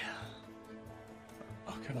Toby.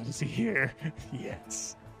 Oh, God, is he here?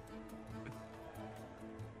 Yes.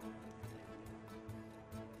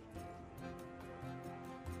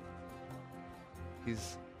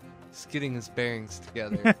 He's getting his bearings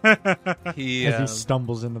together. As he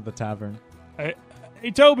stumbles into the tavern. Hey,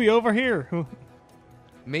 Toby, over here.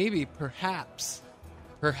 Maybe, perhaps,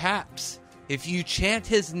 if you chant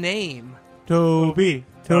his name, Toby.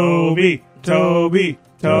 Toby, Toby,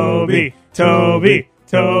 Toby, Toby,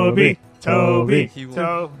 Toby, Toby. he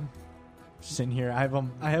will. Sitting here, I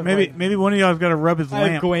have Maybe one of y'all's got to rub his I have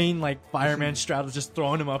lamp. Gawain like fireman straddles, just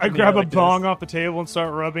throwing him up. I in the grab air a like bong this. off the table and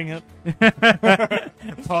start rubbing it.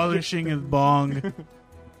 Polishing his bong.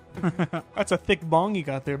 That's a thick bong you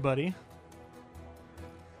got there, buddy.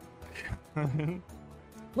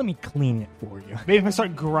 Let me clean it for you. Maybe if I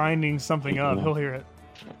start grinding something up, he'll hear it.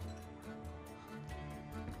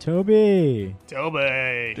 Toby. Toby.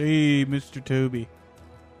 Hey, Mr. Toby.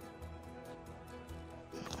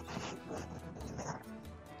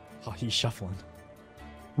 Oh, he's shuffling.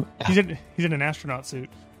 He's in an astronaut suit.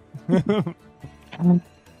 Man,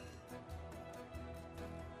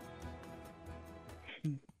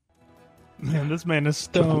 this man is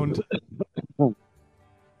stoned.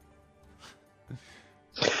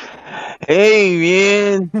 Hey,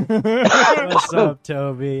 man. What's up,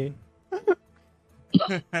 Toby?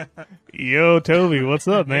 Yo, Toby, what's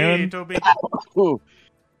up, man? Hey, Toby.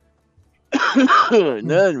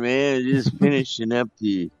 None, man. Just finishing up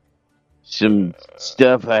some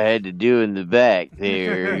stuff I had to do in the back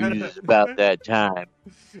there. It was about that time.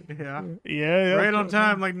 Yeah. Yeah. Right on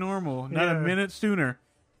time like normal. Not a Yeah. minute sooner.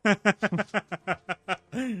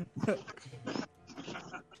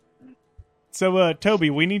 So, Toby,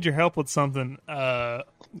 we need your help with something.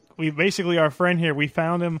 We basically, our friend here, we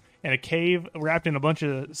found him in a cave wrapped in a bunch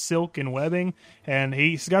of silk and webbing, and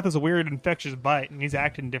he's got this weird infectious bite, and he's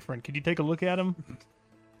acting different. Could you take a look at him?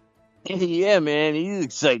 Yeah, man. He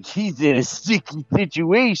looks like he's in a sticky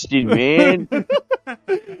situation, man.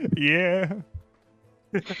 Yeah.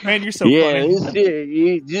 Man, you're so Yeah, funny.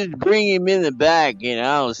 you just bring him in the back, and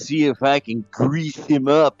I'll see if I can grease him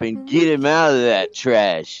up and get him out of that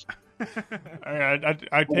trash. All right,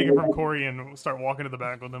 I take it from Corey and start walking to the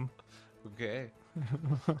back with him. Okay.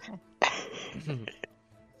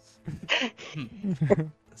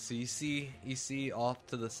 So you see off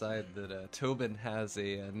to the side that Tobin has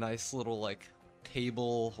a nice little like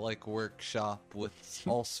table like workshop with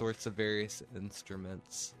all sorts of various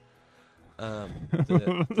instruments.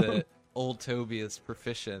 That Old Toby is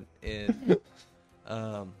proficient in.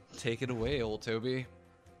 Take it away, Old Toby.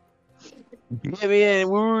 Yeah, man,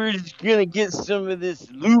 we were just gonna get some of this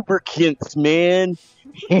lubricants, man,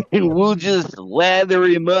 and we'll just lather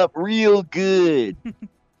him up real good.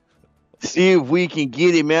 See if we can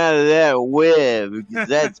get him out of that web, because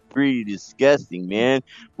that's pretty disgusting, man.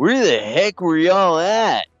 Where the heck were y'all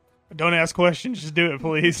at? Don't ask questions, just do it,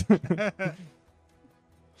 please.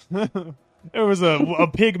 There was a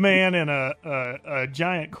pig man and a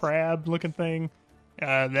giant crab-looking thing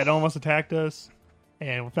that almost attacked us.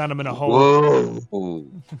 And we found him in a hole. Whoa.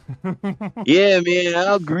 Yeah, man,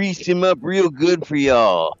 I'll grease him up real good for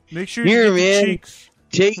y'all. Make sure Here, you get man. the cheeks.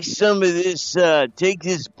 Take some of this, take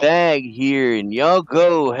this bag here, and y'all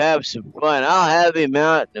go have some fun. I'll have him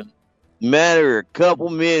out in a matter of a couple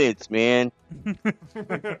minutes, man.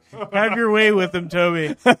 Have your way with him,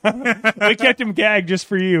 Toby. We kept him gagged just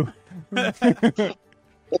for you.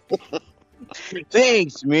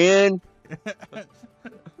 Thanks, man.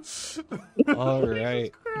 All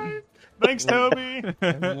right. Thanks, Toby.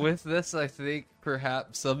 And with this, I think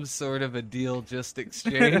perhaps some sort of a deal just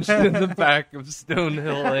exchanged in the back of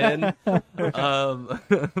Stonehill Inn.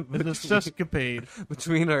 This escapade.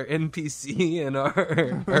 Between our NPC and our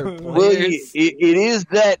players. Well, it is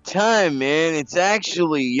that time, man. It's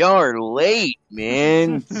actually y'all late,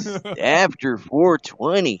 man. It's after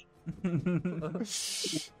 4:20.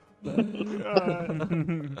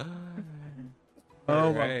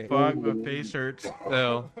 Oh Right. my fuck, my face hurts.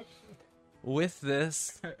 So, with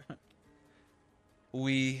this,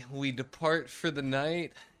 we depart for the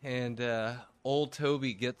night, and Old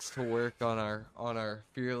Toby gets to work on our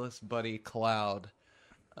fearless buddy Clovd.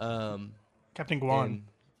 Captain Guan. And,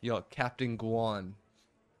 Captain Guan.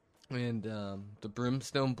 And the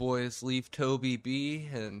Brimstone boys leave Toby be,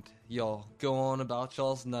 and y'all go on about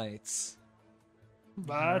y'all's nights.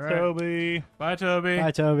 Bye, All right. Toby. Bye, Toby.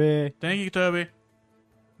 Hi, Toby. Thank you, Toby.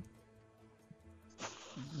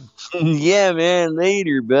 Yeah, man.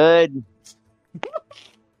 Later, bud.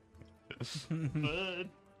 Bud.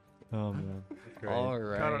 Oh man. Great. All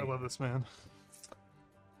God, I right. love this man.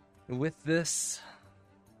 With this,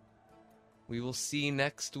 we will see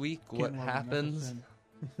next week what Can't love happens.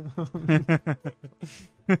 enough.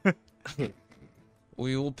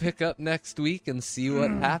 We will pick up next week and see what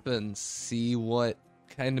happens. See what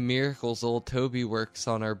kind of miracles old Toby works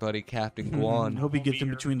on our buddy Captain Guan. Hope he gets in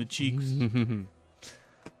between the cheeks.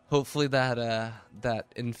 Hopefully that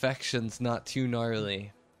infection's not too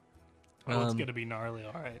gnarly. Oh, it's gonna be gnarly.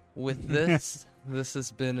 All right. With this, this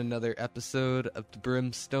has been another episode of the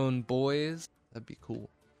Brimstone Boys. That'd be cool.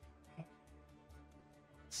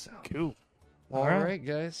 So, Cool. all All right. right,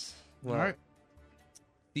 guys. Well, All right.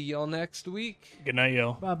 see y'all next week. Good night,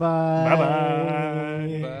 y'all. Bye bye.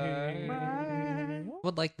 Bye-bye. Bye.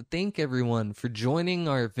 Would like to thank everyone for joining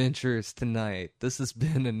our adventures tonight. This has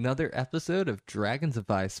been another episode of Dragons of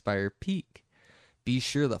Icespire Peak. Be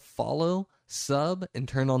sure to follow, sub, and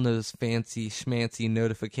turn on those fancy schmancy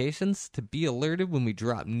notifications to be alerted when we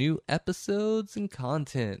drop new episodes and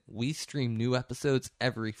content. We stream new episodes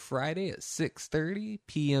every Friday at 6:30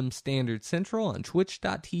 p.m. Standard Central on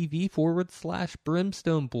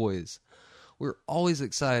twitch.tv/Brimstone Boys. We're always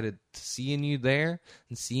excited to seeing you there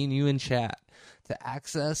and seeing you in chat. To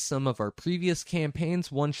access some of our previous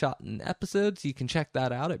campaigns, one-shot and episodes, you can check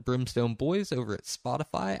that out at Brimstone Boys over at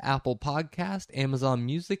Spotify, Apple Podcast, Amazon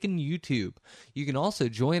Music, and YouTube. You can also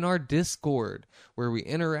join our Discord, where we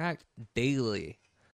interact daily.